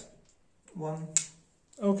 4+. 1.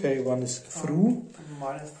 Okay, 1 is through.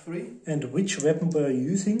 -3. And which weapon were you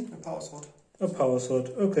using? A power sword. A power sword.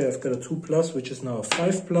 Okay, I've got a 2+, which is now a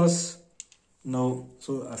 5+. No,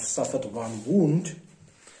 so I've suffered 1 wound.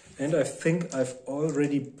 And I think I've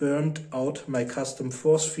already burned out my custom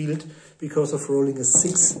force field because of rolling a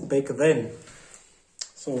 6 back then.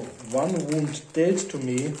 So 1 wound dealt to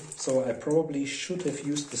me, so I probably should have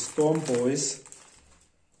used the Storm Boys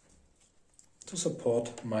to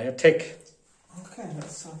support my attack. Okay,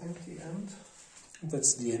 that's I think the end.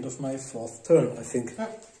 That's the end of my 4th turn, I think. Yeah.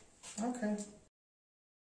 Okay.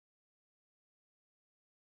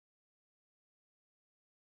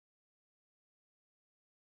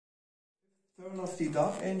 Turn of the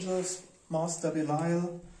Dark Angels, Master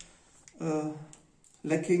Belial,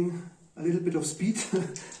 lacking a little bit of speed,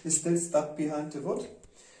 is still stuck behind the wood,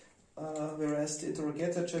 whereas the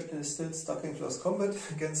Interrogator Chaplain is still stuck in close combat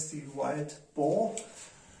against the Wild Boar.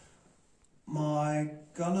 My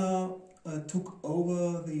gunner took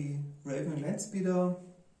over the Raven Landspeeder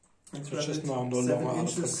and Which is now traveled no 7 longer out of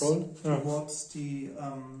inches control. Yeah. towards the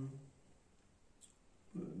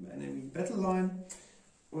enemy battle line,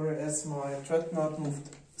 whereas my Dreadnought moved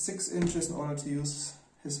 6 inches in order to use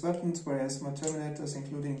his weapons, whereas my Terminators,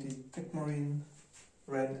 including the Tech Marine,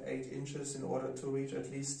 ran 8 inches in order to reach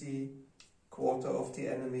at least the quarter of the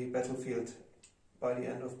enemy battlefield by the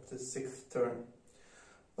end of the 6th turn.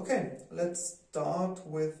 Okay, let's start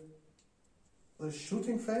with the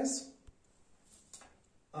shooting phase.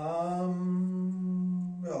 Yeah,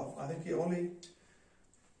 I think the only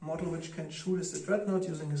model which can shoot is the Dreadnought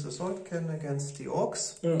using his assault cannon against the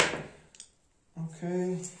Orks. Yeah.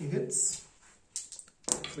 Okay, he hits.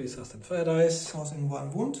 3 Sast and Fire Dice. Causing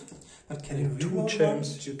 1 wound. But can you And 2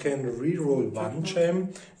 gems. You can reroll 1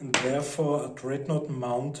 gem, and therefore a Dreadnought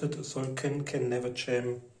mounted assault can never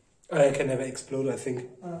jam. Can never explode, I think.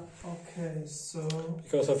 Okay, so...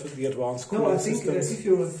 Because of the advanced cooling No, I think systems. if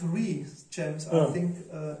you roll 3 gems, I think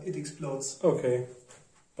it explodes. Okay.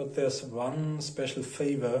 But there's one special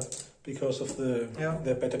favor because of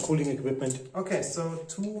their better cooling equipment. Okay, so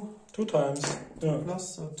 2 times. Yeah.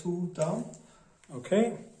 plus, so 2 down.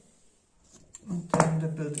 Okay. And then the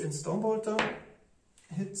built-in Stormbolter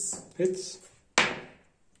hits.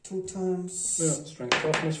 2 times. Yeah, strength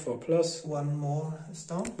toughness 4+. 1 more is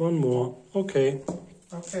down. 1 more. Okay.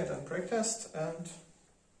 Okay, then break test and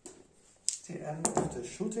the end of the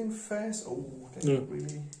shooting phase. Oh, they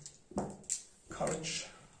really courage,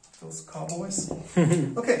 those cowboys.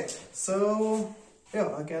 Okay, so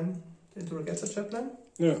yeah, again, the Interrogator Chaplain.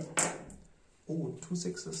 Yeah. Oh, 2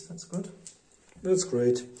 6s, that's good. That's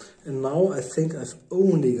great. And now I think I've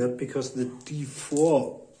only got, because the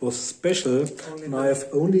D4 was special, now I've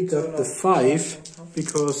only got the 5,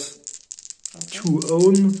 because 2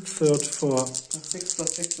 own, 3rd for... 6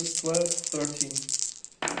 plus 6 is 12, 13.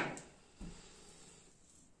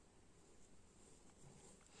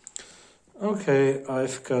 Okay,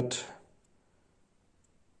 I've got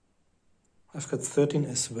 13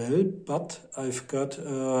 as well, but I've got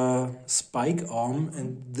a spike arm,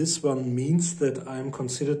 and this one means that I'm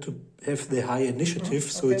considered to have the high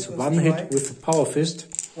initiative, so okay, it's so 1 strike. hit with the power fist.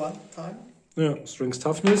 1 time. Yeah, strength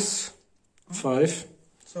toughness, 5.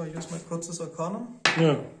 So I use my Crucis Arcanum,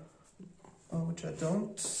 Yeah. which I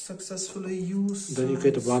don't successfully use. Then you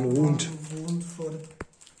get 1 wound. 1 wound for the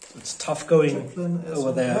It's tough going Chaplain as over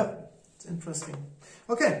well. there. Yeah, it's interesting.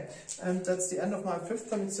 Okay, and that's the end of my 5th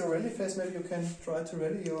turn. It's your rally phase. Maybe you can try to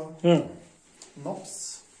rally your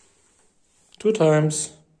knobs. 2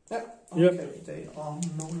 times. Yeah. Okay, Yep. they are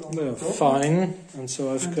no longer They're broken. fine. And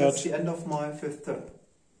so I've And got... that's the end of my 5th turn.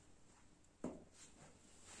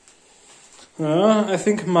 I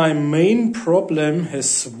think my main problem has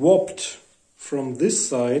swapped from this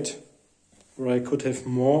side, where I could have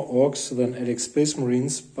more Orks than Alex Space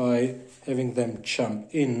Marines by having them jump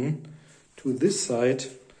in, to this side,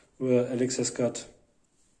 where Alex has got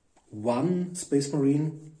 1 Space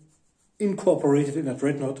Marine incorporated in a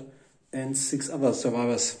Dreadnought and 6 other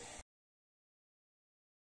survivors.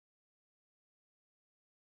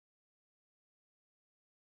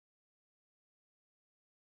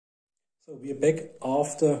 So we are back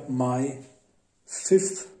after my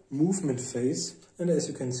 5th movement phase, and as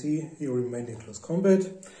you can see, he remained in close combat,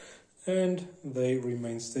 and they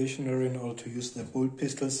remain stationary in order to use their bolt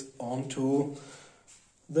pistols onto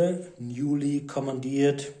the newly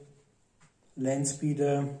commandeered land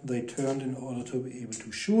speeder. They turned in order to be able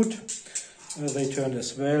to shoot. They turned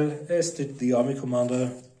as well, as did the army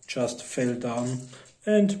commander, just fell down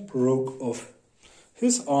and broke off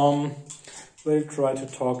his arm. They'll try to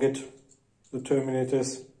target the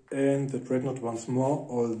Terminators and the Dreadnought once more,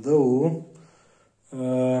 although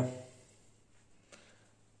there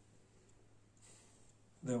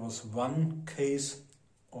was one case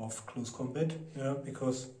of close combat,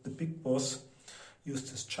 because the big boss used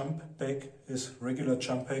his jump pack, his regular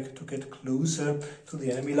jump pack, to get closer to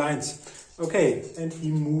the enemy lines. Okay, and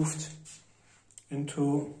he moved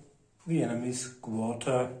into the enemy's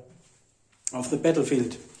quarter of the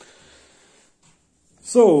battlefield.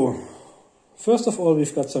 So, first of all,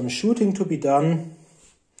 we've got some shooting to be done.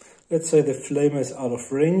 Let's say the flamer is out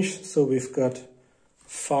of range, so we've got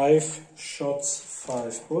 5 shots,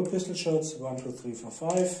 5 bolt pistol shots, 1, 2, 3, 4,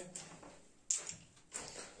 5.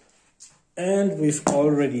 And we've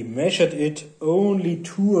already measured it, only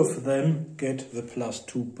 2 of them get the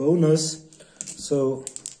 +2 bonus. So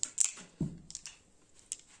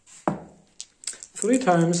 3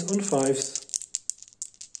 times on 5s.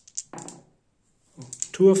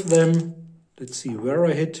 2 of them, let's see where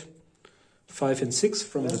I hit. 5 and 6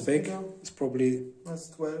 from the back. It's probably... That's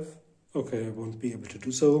 12. Okay, I won't be able to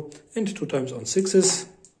do so. And 2 times on 6s.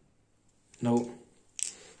 No.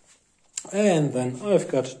 And then I've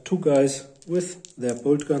got 2 guys with their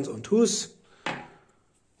bolt guns on 2s.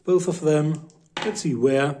 Both of them. Let's see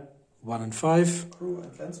where. 1 and 5. Crew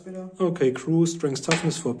and land speeder. Okay, crew, strength,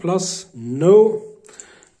 toughness for plus. No.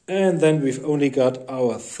 And then we've only got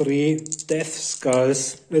our 3 death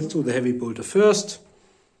skulls. Let's do the heavy bolter first.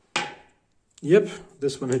 Yep,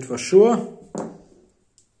 this one hit for sure.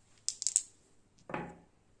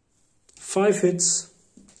 5 hits.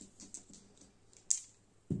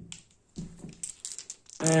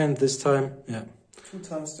 And this time, 2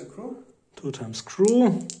 times the crew. 2 times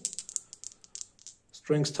crew.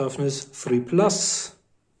 Strength, toughness, 3 plus.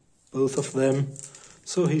 Both of them.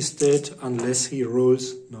 So he's dead unless he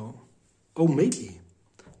rolls. No. Oh, maybe.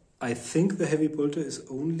 I think the heavy bolter is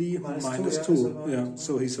only minus 2. Yeah,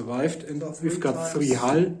 so he survived. And so we've got 3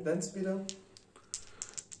 hull. Land speeder.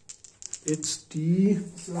 It's the...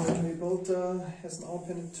 So the heavy bolter has an arm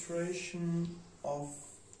penetration of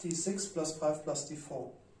D6 plus 5 plus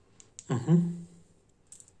D4. And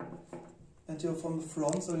you're from the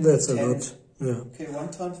front, so that's 10. A lot. Yeah. Okay,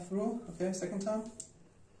 1 time through. Okay, second time.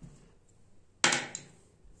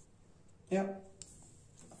 Yeah.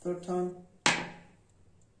 Third time.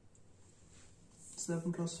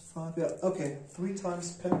 7 plus 5. Yeah, okay. 3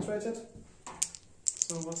 times penetrated.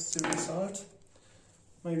 So what's the result?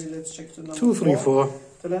 Maybe let's check the number. 2, 3, 4.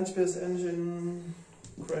 The land speeder's engine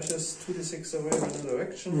crashes 2d6 away in the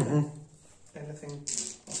direction. Anything.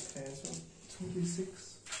 Okay, so 2d6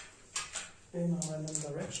 in a random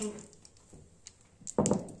direction.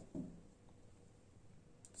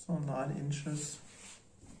 So 9 inches.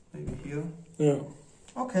 Maybe here. Yeah.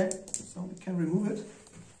 Okay, so we can remove it.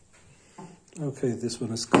 Okay, this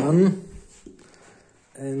one is gone.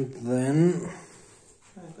 And then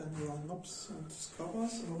your knobs and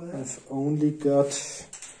covers over there. I've only got...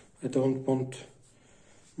 I don't want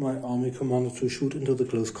my army commander to shoot into the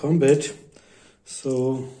close combat.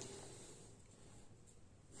 So...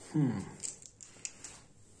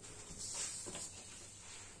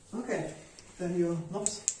 Okay, then your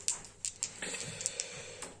knobs.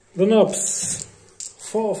 The knobs.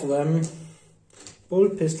 4 of them.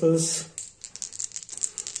 Bolt pistols.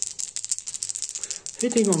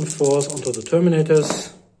 Hitting on 4s onto the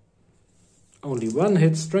Terminators. Only 1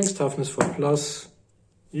 hit, strength toughness for plus.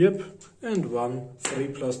 Yep. And 1 3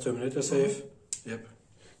 plus Terminator save. Yep.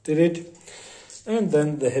 Did it. And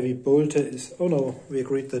then the heavy bolter is... Oh no, we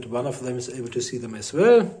agreed that one of them is able to see them as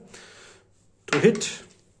well. To hit.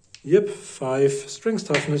 Yep. 5 strength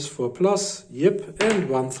toughness for plus. Yep. And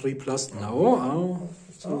 1 3 plus. No. Oh.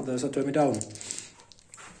 So there's a Termi down.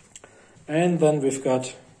 And then we've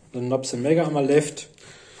got the knobs and mega armor left.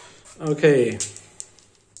 Okay.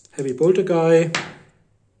 Heavy bolter guy.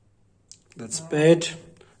 That's bad.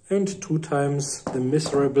 And 2 times the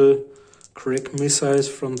miserable crack missiles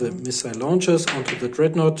from the missile launchers onto the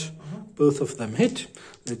Dreadnought. Both of them hit.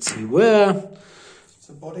 Let's see where. It's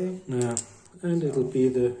a body. Yeah. And it'll be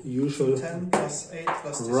the usual 10 plus 8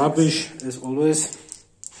 plus rubbish as always.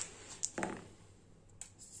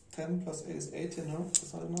 10 plus 8 is 18, no?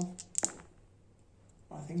 Is that enough?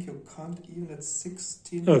 I think you can't even, that's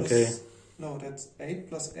 16. Okay. No, that's 8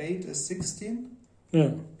 plus 8 is 16.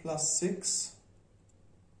 Yeah. Plus 6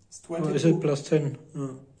 is 22. Oh, is it plus 10?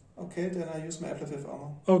 Okay, then I use my amplified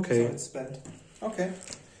armor. Okay. So it's spent. Okay.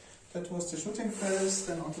 that was the shooting phase.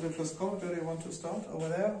 Then onto the close combat. Where do you want to start? Over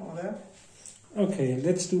there? Over there? Okay,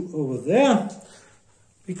 let's do over there.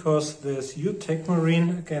 Because there's your tech marine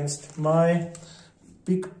against my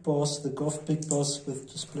big boss, the Goth big boss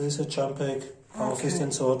with displacer, jump pack, power fist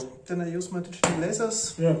and sword. Then I use my digital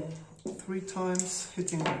lasers. Yeah. 3 times,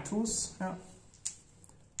 hitting on 2s. Yeah.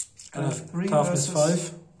 And And 3 toughness versus...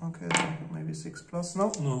 5. Okay, so maybe 6 plus.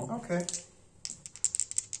 No? No. Okay.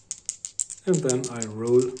 And then I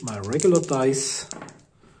roll my regular dice.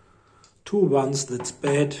 2 1s, that's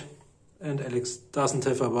bad. And Alex doesn't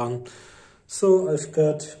have a 1. So I've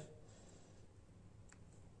got...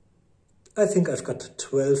 I think I've got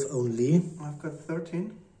 12 only. I've got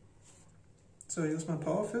 13. So I use my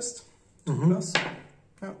power fist. 2 Mhm. plus.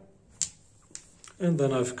 Yeah. And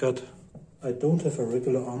then I've got... I don't have a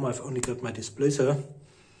regular armor, I've only got my displacer.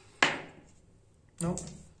 No.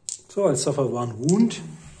 So I'll suffer 1 wound.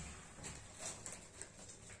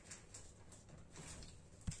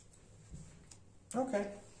 Okay.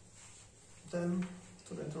 Then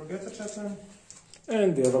to the interrogator chaplain.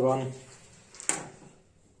 And the other one.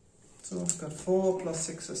 So I've got 4 plus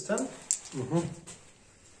 6 is 10. Mhm.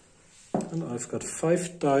 And I've got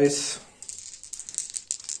 5 dice.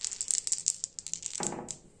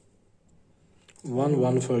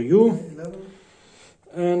 1 for you. 11.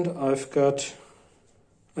 And I've got...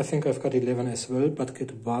 I think I've got 11 as well, but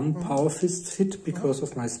get 1 power fist hit because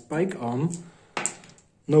of my spike arm.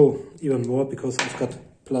 No, even more because I've got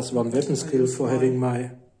 +1 weapon skill for having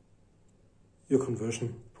my... Your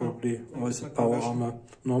conversion, probably. Or is it power armor?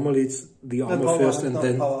 Normally it's the armor power, first and no,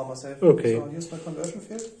 then... power armor save. Okay. So I use my conversion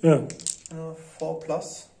field. Yeah. 4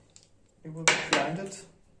 plus. You will be blinded.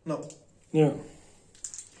 No. Yeah.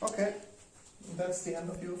 Okay. That's the end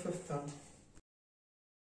of your 5th turn.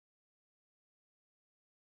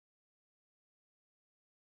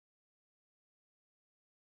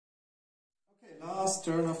 Okay, last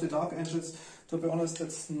turn of the Dark Angels. To be honest,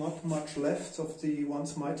 that's not much left of the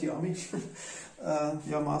once mighty army.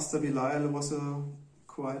 Yeah, Master Belial was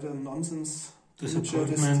quite a nonsense feature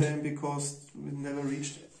this time because we never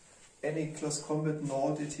reached any close combat,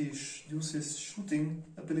 nor did he use his shooting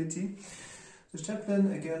ability. The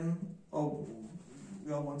chaplain again,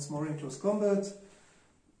 once more in close combat.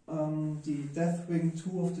 The Deathwing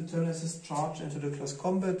 2 of the turn assist charge into the close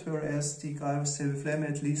combat, whereas the guy with Heavy Flamer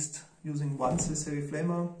at least using once his Heavy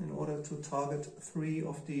Flamer in order to target 3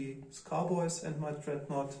 of the Scarboys, and my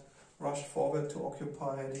Dreadnought rush forward to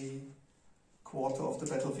occupy the quarter of the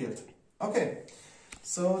battlefield. Okay,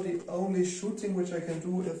 so the only shooting which I can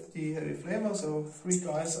do is the Heavy Flamer, so 3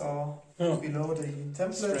 guys are below the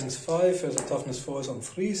template. Strength 5, as a toughness 4 is on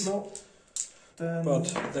 3s. No. Then But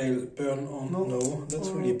they'll burn on... No, that's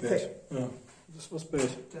really bad. Okay. Yeah, this was bad.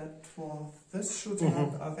 That for this shooting,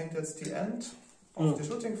 I think that's the end of the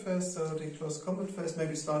shooting phase. So the close combat phase may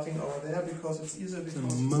be starting over there because it's easier.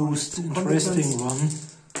 The most interesting one.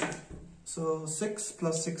 So 6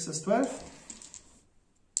 plus 6 is 12.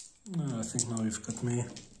 I think now you've got me.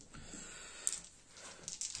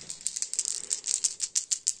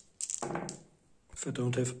 If I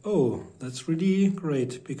don't have... Oh, that's really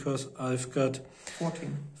great because I've got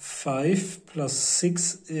 14. 5 plus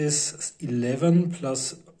 6 is 11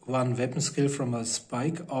 plus 1 weapon skill from a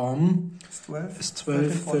spike arm. It's 12. Is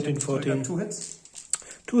 12, 13, 14. So I got 2 hits.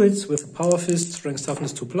 2 hits with a power fist, strength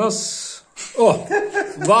toughness 2 plus. Oh,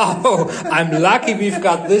 wow! I'm lucky we've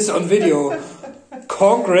got this on video.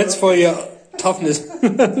 Congrats for your toughness.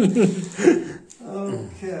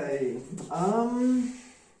 Okay.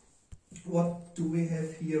 What do we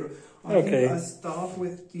have here? I think I start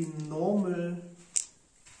with the normal.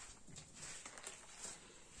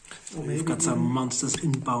 We've got some monsters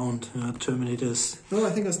inbound, Terminators. No,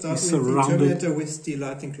 I think I start with the Terminator with the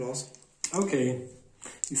lightning claws. Okay.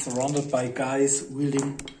 He's surrounded by guys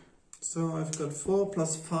wielding. So I've got 4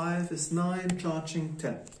 plus 5 is 9, charging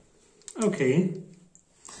 10. Okay.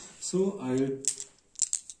 So I'll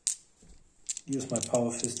use my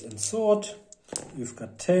power fist and sword. You've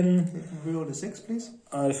got 10. You can reroll the 6, please.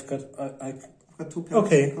 I've got... I've got 2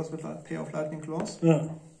 pairs because with a pair of lightning claws. Yeah.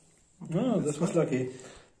 Okay, No, this was lucky.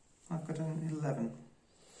 I've got an 11.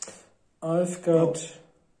 I've got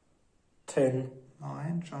 10.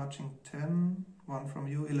 9, charging 10. 1 from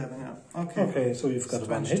you, 11, yeah. Okay. Okay, so you've got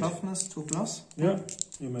 1 hit. Toughness, 2 plus. Yeah,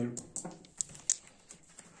 you may.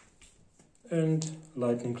 And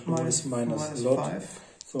lightning claw is minus lot. 5.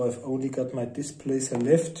 So I've only got my displacer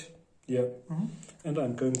left. Yeah. And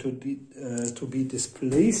I'm going to be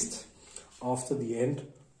displaced after the end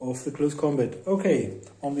of the close combat. Okay,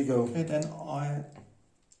 on we go. Okay, then I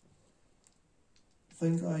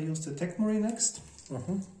think I use the Tech Marine next.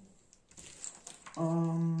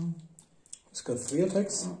 It's got 3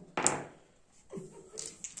 attacks.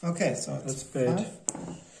 Okay, so that's bad.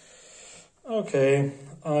 Okay,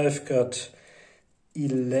 I've got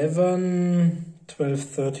 11, 12,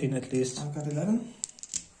 13 at least. I've got 11.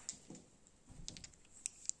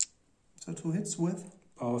 So 2 hits with?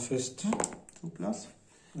 Power Fist. 2 plus.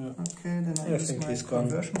 Yeah. Okay, then I use my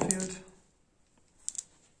conversion field.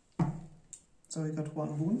 So he got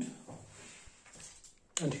 1 wound.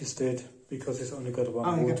 And he's dead, because he's only got 1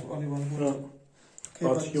 wound. He got only 1 wound. Yeah.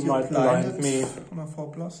 Okay, but you might blind me. On a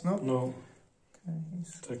 4 plus, no? No. Okay,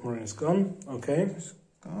 he's Attack Marine is gone. Okay. He's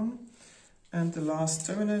gone. And the last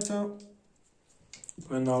Terminator.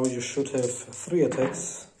 Well, now you should have 3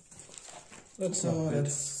 attacks. That's not bad.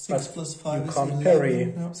 That's 6 plus 5 you is can't 11.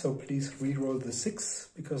 parry, Yeah. so please re-roll the 6,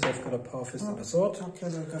 because I've got a Power Fist and a sword. Okay,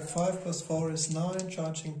 so I've got 5 plus 4 is 9,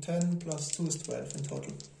 charging 10, plus 2 is 12 in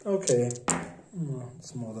total. Okay,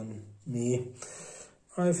 it's more than me.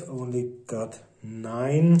 I've only got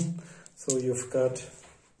 9, so you've got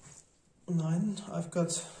 9, I've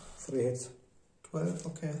got 3 hits. 12,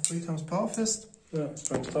 okay, 3 times Power Fist. Yeah,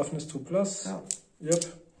 strength toughness 2 plus. Yeah. Yep.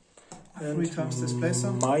 And 3 times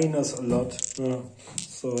Displacer. Minus a lot. Yeah.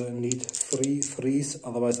 So I need 3 3s,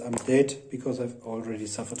 otherwise I'm dead, because I've already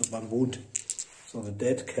suffered 1 wound. So the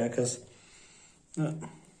dead carcass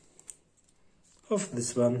of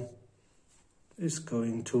this one is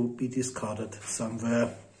going to be discarded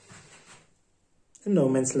somewhere in no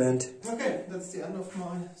man's land. Okay, that's the end of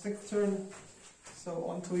my 6th turn. So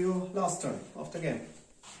on to your last turn of the game.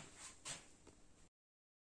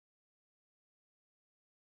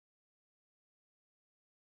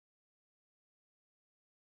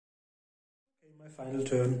 My final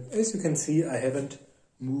turn. As you can see, I haven't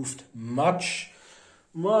moved much.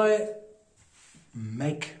 My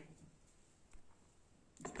mech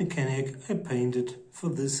mechanic I painted for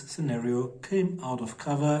this scenario came out of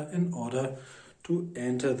cover in order to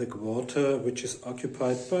enter the quarter which is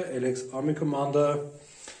occupied by Alex army commander,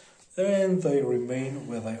 and they remain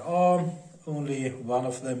where they are. Only one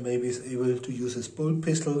of them maybe is able to use his bolt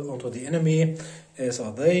pistol onto the enemy, as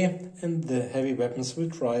are they, and the heavy weapons will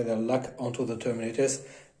try their luck onto the Terminators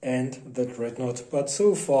and the Dreadnought, but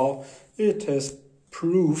so far it has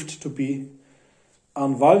proved to be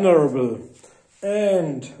invulnerable.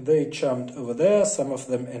 And they jumped over there, some of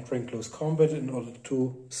them entering close combat in order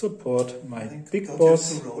to support my big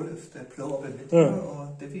boss. Don't you have to roll if they blow up a bit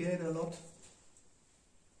or deviate a lot?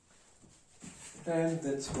 And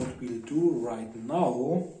that's what we'll do right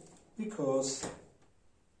now, because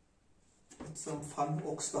it's some fun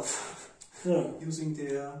orc stuff. Yeah. Using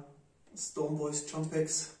their Storm Voice jump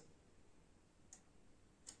packs.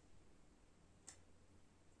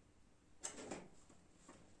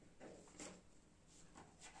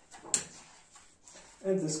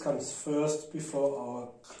 And this comes first before our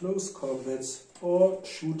close combats or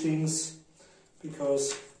shootings,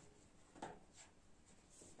 because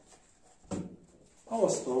our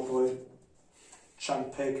Stormboy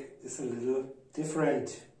jump pack is a little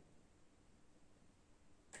different.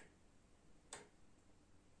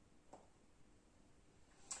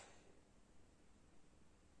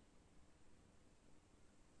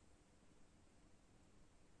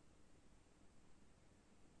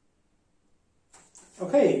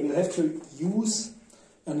 Okay, we'll have to use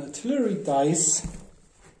an artillery dice.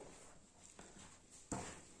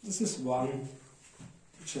 This is one,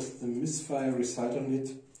 just the misfire result on it,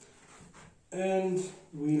 and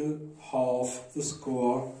we'll halve the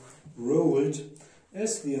score rolled,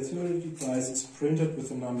 as the artillery dice is printed with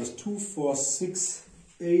the numbers 2, 4, 6,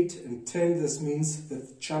 8 and 10. This means that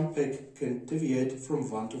the jump pack can deviate from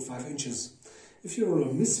 1 to 5 inches. If you roll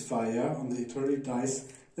a misfire on the artillery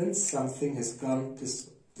dice, then something has gone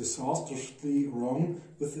disastrously wrong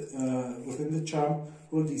within the jump.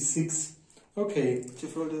 Roll d6. Okay,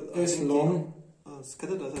 as long...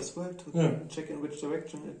 scatter that as well to check in which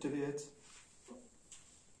direction it deviates.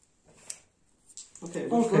 Okay,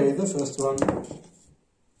 the first one.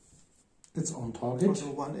 It's on target.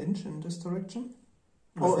 Also 1 inch in this direction.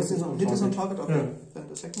 No, it is on target. Okay. Yeah. Then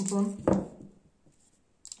the second one.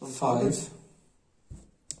 On 5.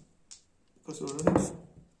 Because you already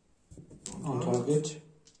on target.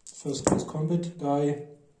 First close combat die.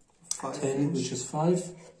 5 10, inch. which is 5.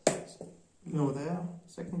 No, there.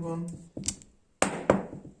 Second one.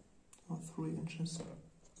 3 inches.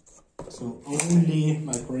 So only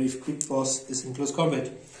my brave quick boss is in close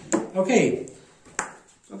combat. Okay.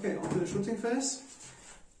 Okay, on to the shooting phase.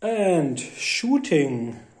 And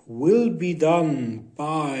shooting will be done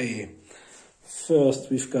by... First,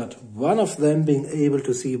 we've got one of them being able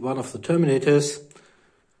to see one of the Terminators.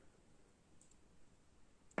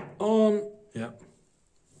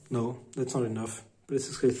 No, that's not enough.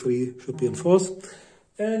 Basically 3 should be enforced.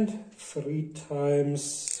 And 3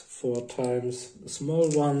 times, 4 times the small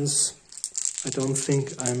ones. I don't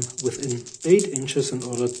think I'm within 8 inches in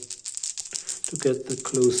order to get the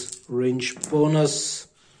close range bonus.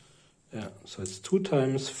 Yeah, so it's 2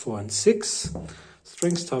 times 4 and 6.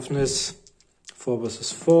 Strength toughness 4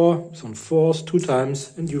 versus 4. It's on 4s 2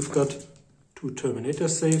 times, and you've got 2 Terminator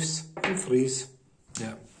saves and 3s.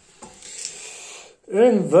 Yeah.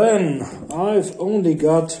 And then I've only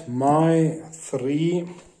got my 3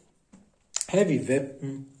 heavy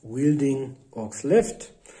weapon wielding orcs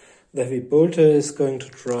left. The heavy bolter is going to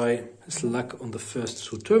try his luck on the first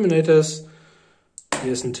 2 Terminators. He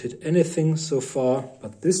hasn't hit anything so far,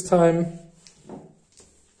 but this time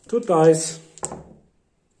 2 dice.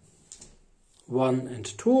 1 and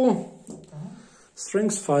 2.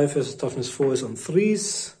 Strength 5 versus toughness 4 is on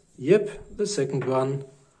 3s. Yep, the second one.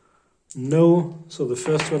 No, so the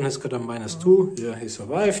first one has got a -2. Yeah, he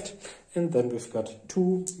survived. And then we've got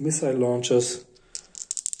 2 missile launchers.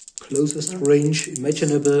 Closest range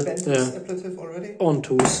imaginable. Already? On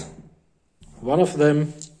 2s. One of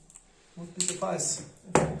them. Would be suffice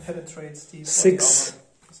if it penetrates the 6.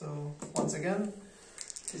 So once again,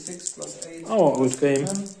 D6 plus 8. Our old game.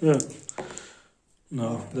 Yeah.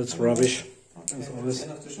 No, that's rubbish. Okay, as that's always. the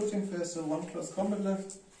end of the shooting phase, so 1 close combat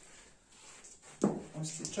left.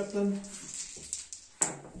 Where's the chaplain?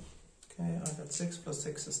 Okay, I got 6 plus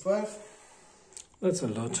 6 is 12. That's a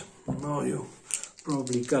lot. No, you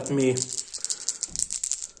probably got me.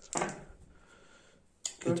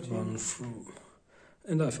 Get 13. 1 through.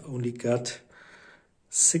 And I've only got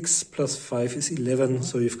 6 plus 5 is 11,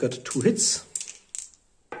 so you've got 2 hits.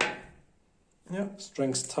 Yeah.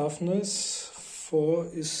 Strength toughness 4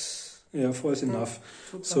 is enough.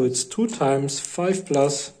 2 So it's 2 times 5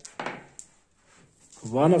 plus.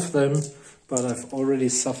 One of them, but I've already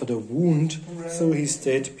suffered a wound, so he's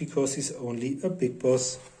dead because he's only a big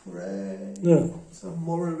boss. Hooray. Yeah. It's a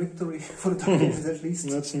moral victory for the target at least.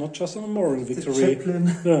 That's not just a moral The victory.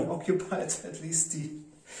 chaplain Yeah. occupied at least the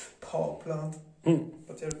power plant.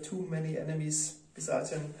 But there are too many enemies besides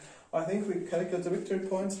him. I think we calculate the victory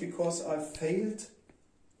points because I failed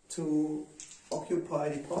to occupy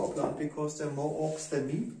the power plant because there are more orcs than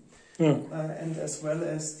me. Yeah. And as well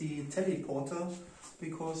as the teleporter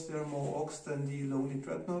because there are more orcs than the lonely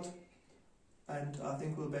dreadnought. And I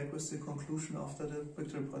think we'll back with the conclusion after the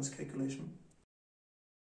victory points calculation.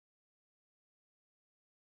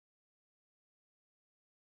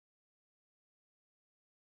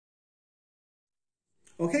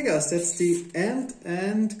 Okay guys, that's the end,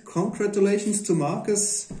 and congratulations to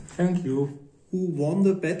Marcus. Thank you. Who won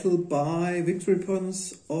the battle by victory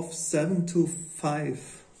points of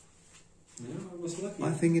 7-5. Yeah, I was lucky.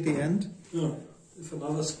 I think in the end. Yeah. If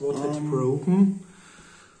another squad had broken,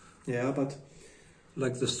 yeah, but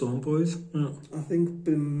like the Storm Boys. Yeah. I think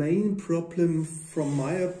the main problem from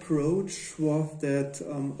my approach was that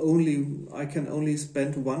I can only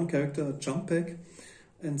spend 1 character a jump pack.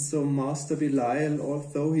 And so Master Belial,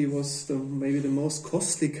 although he was maybe the most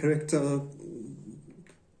costly character,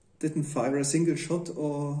 didn't fire a single shot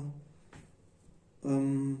or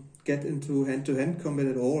get into hand-to-hand combat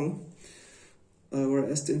at all.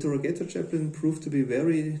 Whereas the Interrogator Chaplain proved to be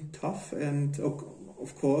very tough, and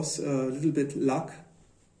of course a little bit luck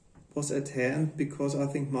was at hand because I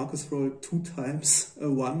think Marcus rolled 2 times a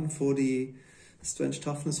 1 for the strange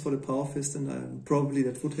toughness for the power fist, and probably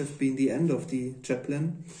that would have been the end of the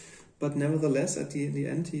chaplain. But nevertheless, in the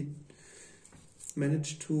end, he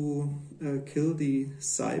managed to kill the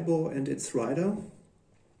Cyber and its rider.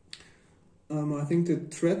 I think the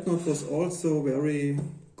Dreadnought was also very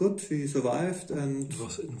good. He survived and It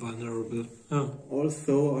was invulnerable. Yeah.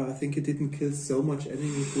 although I think he didn't kill so much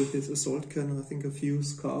enemy with his assault cannon. I think a few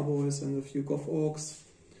Scarboys and a few Goth Orks.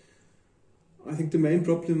 I think the main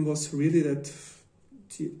problem was really that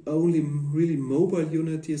the only really mobile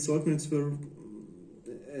unit, the assault units were,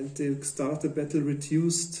 at the start of the battle,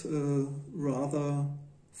 reduced rather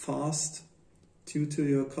fast due to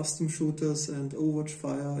your custom shooters and Overwatch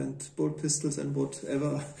fire and bolt pistols and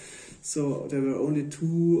whatever. So there were only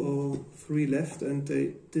 2 or 3 left, and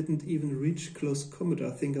they didn't even reach close combat.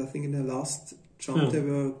 I think in their last jump they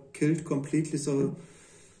were killed completely. So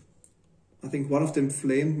I think one of them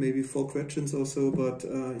flamed maybe 4 questions or so, but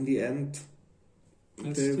in the end,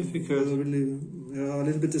 It's they difficult. were really a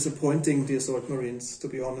little bit disappointing, the Assault Marines, to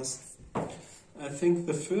be honest. I think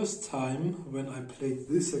the first time when I played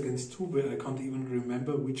this against Tube, I can't even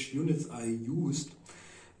remember which units I used.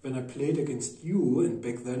 when I played against you, and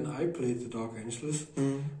back then I played the Dark Angels,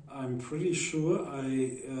 I'm pretty sure I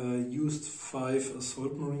used 5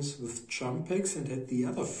 Assault Marines with jump packs and had the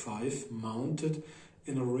other 5 mounted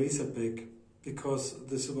in a Razorback, because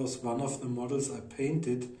this was one of the models I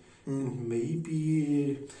painted, and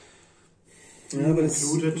maybe but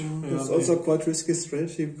included. It's also quite risky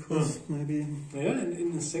strategy, because maybe... Yeah, and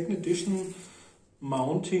in the second edition,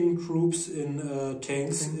 mounting troops in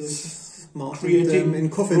tanks is mounting them in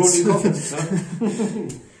coffins.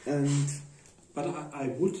 But I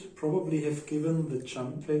would probably have given the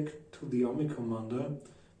jump pack to the Army Commander,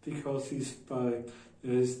 because he's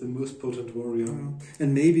the most potent warrior.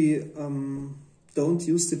 And maybe don't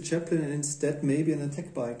use the Chaplain, and instead maybe an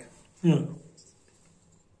attack bike. Yeah.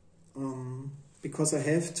 Because I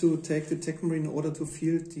have to take the Tech Marine in order to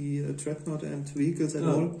field the Dreadnought and vehicles and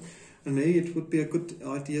all. And maybe it would be a good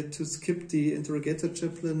idea to skip the Interrogator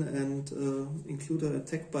Chaplain and include an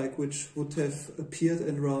attack bike, which would have appeared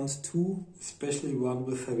in round 2. Especially one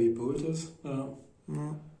with heavy bolters. And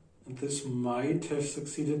this might have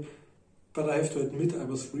succeeded. But I have to admit, I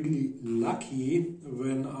was really lucky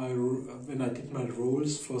when I did my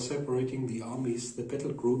rolls for separating the armies, the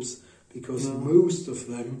battle groups, because most of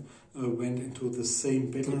them went into the same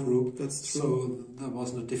battle group. That's true. So there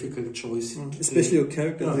wasn't a difficult choice. Especially your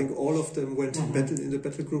character, I think all of them went in the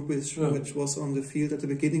battle group, which was on the field at the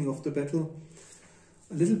beginning of the battle.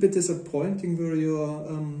 A little bit disappointing were your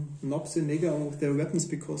Nobs in Mega with their weapons,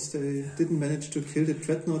 because they didn't manage to kill the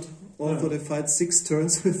Dreadnought, although they fight 6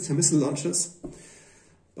 turns with the missile launchers.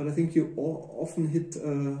 But I think you often hit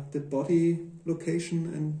the body location,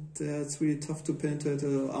 and it's really tough to penetrate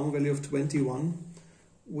the armor value of 21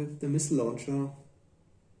 with the missile launcher.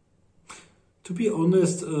 To be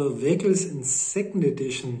honest, vehicles in 2nd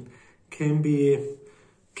edition can be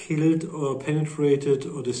killed or penetrated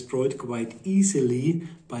or destroyed quite easily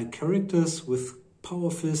by characters with power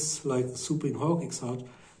fists like the Supine Hawk Exalt,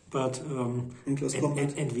 but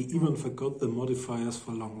and we even forgot the modifiers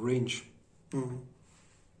for long range.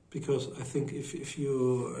 Because I think if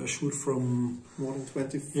you shoot from more than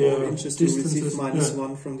 24 inches, you receive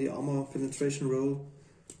 -1 from the armor penetration roll.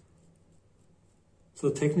 So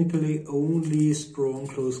technically only strong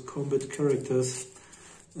close combat characters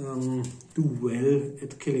do well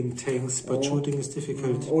at killing tanks, but shooting is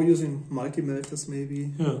difficult. Or using multi-melters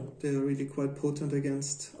maybe. They're really quite potent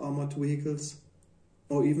against armored vehicles.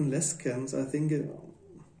 Or even less cans, I think.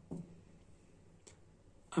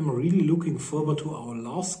 I'm really looking forward to our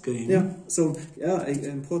last game.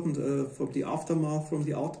 Important from the aftermath, from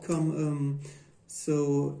the outcome.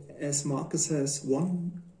 So as Marcus has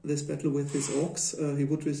won this battle with his Orks, he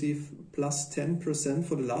would receive plus 10%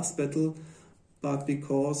 for the last battle, but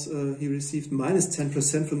because he received minus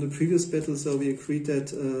 10% from the previous battle, so we agreed that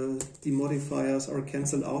the modifiers are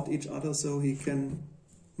cancelled out each other, so he can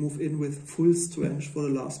move in with full strength for the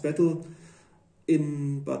last battle.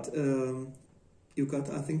 But you got,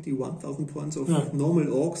 I think, the 1,000 points of normal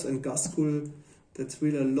Orks and Ghazghkull. That's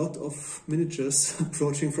really a lot of miniatures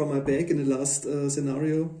approaching from my back in the last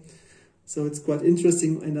scenario. So it's quite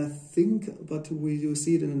interesting, and I think, but you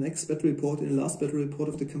see it in the next battle report, in the last battle report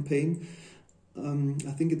of the campaign.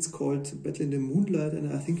 I think it's called Battle in the Moonlight,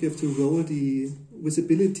 and I think you have to roll the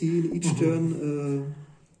visibility in each turn,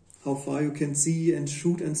 how far you can see and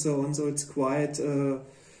shoot and so on. So it's quite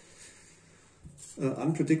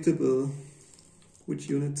unpredictable which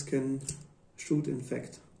units can shoot, in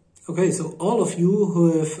fact. Okay, so all of you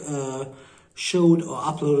who have showed or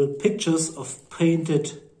uploaded pictures of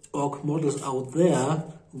painted Ork models out there,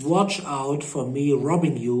 watch out for me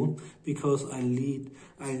robbing you, because I need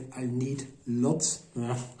lots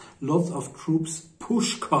of troops,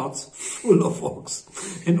 push carts full of Orks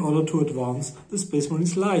in order to advance the Space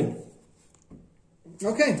Marines line.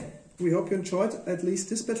 Okay, we hope you enjoyed at least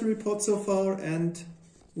this battle report so far, and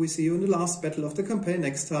we see you in the last battle of the campaign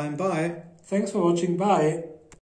next time. Bye! Thanks for watching, bye!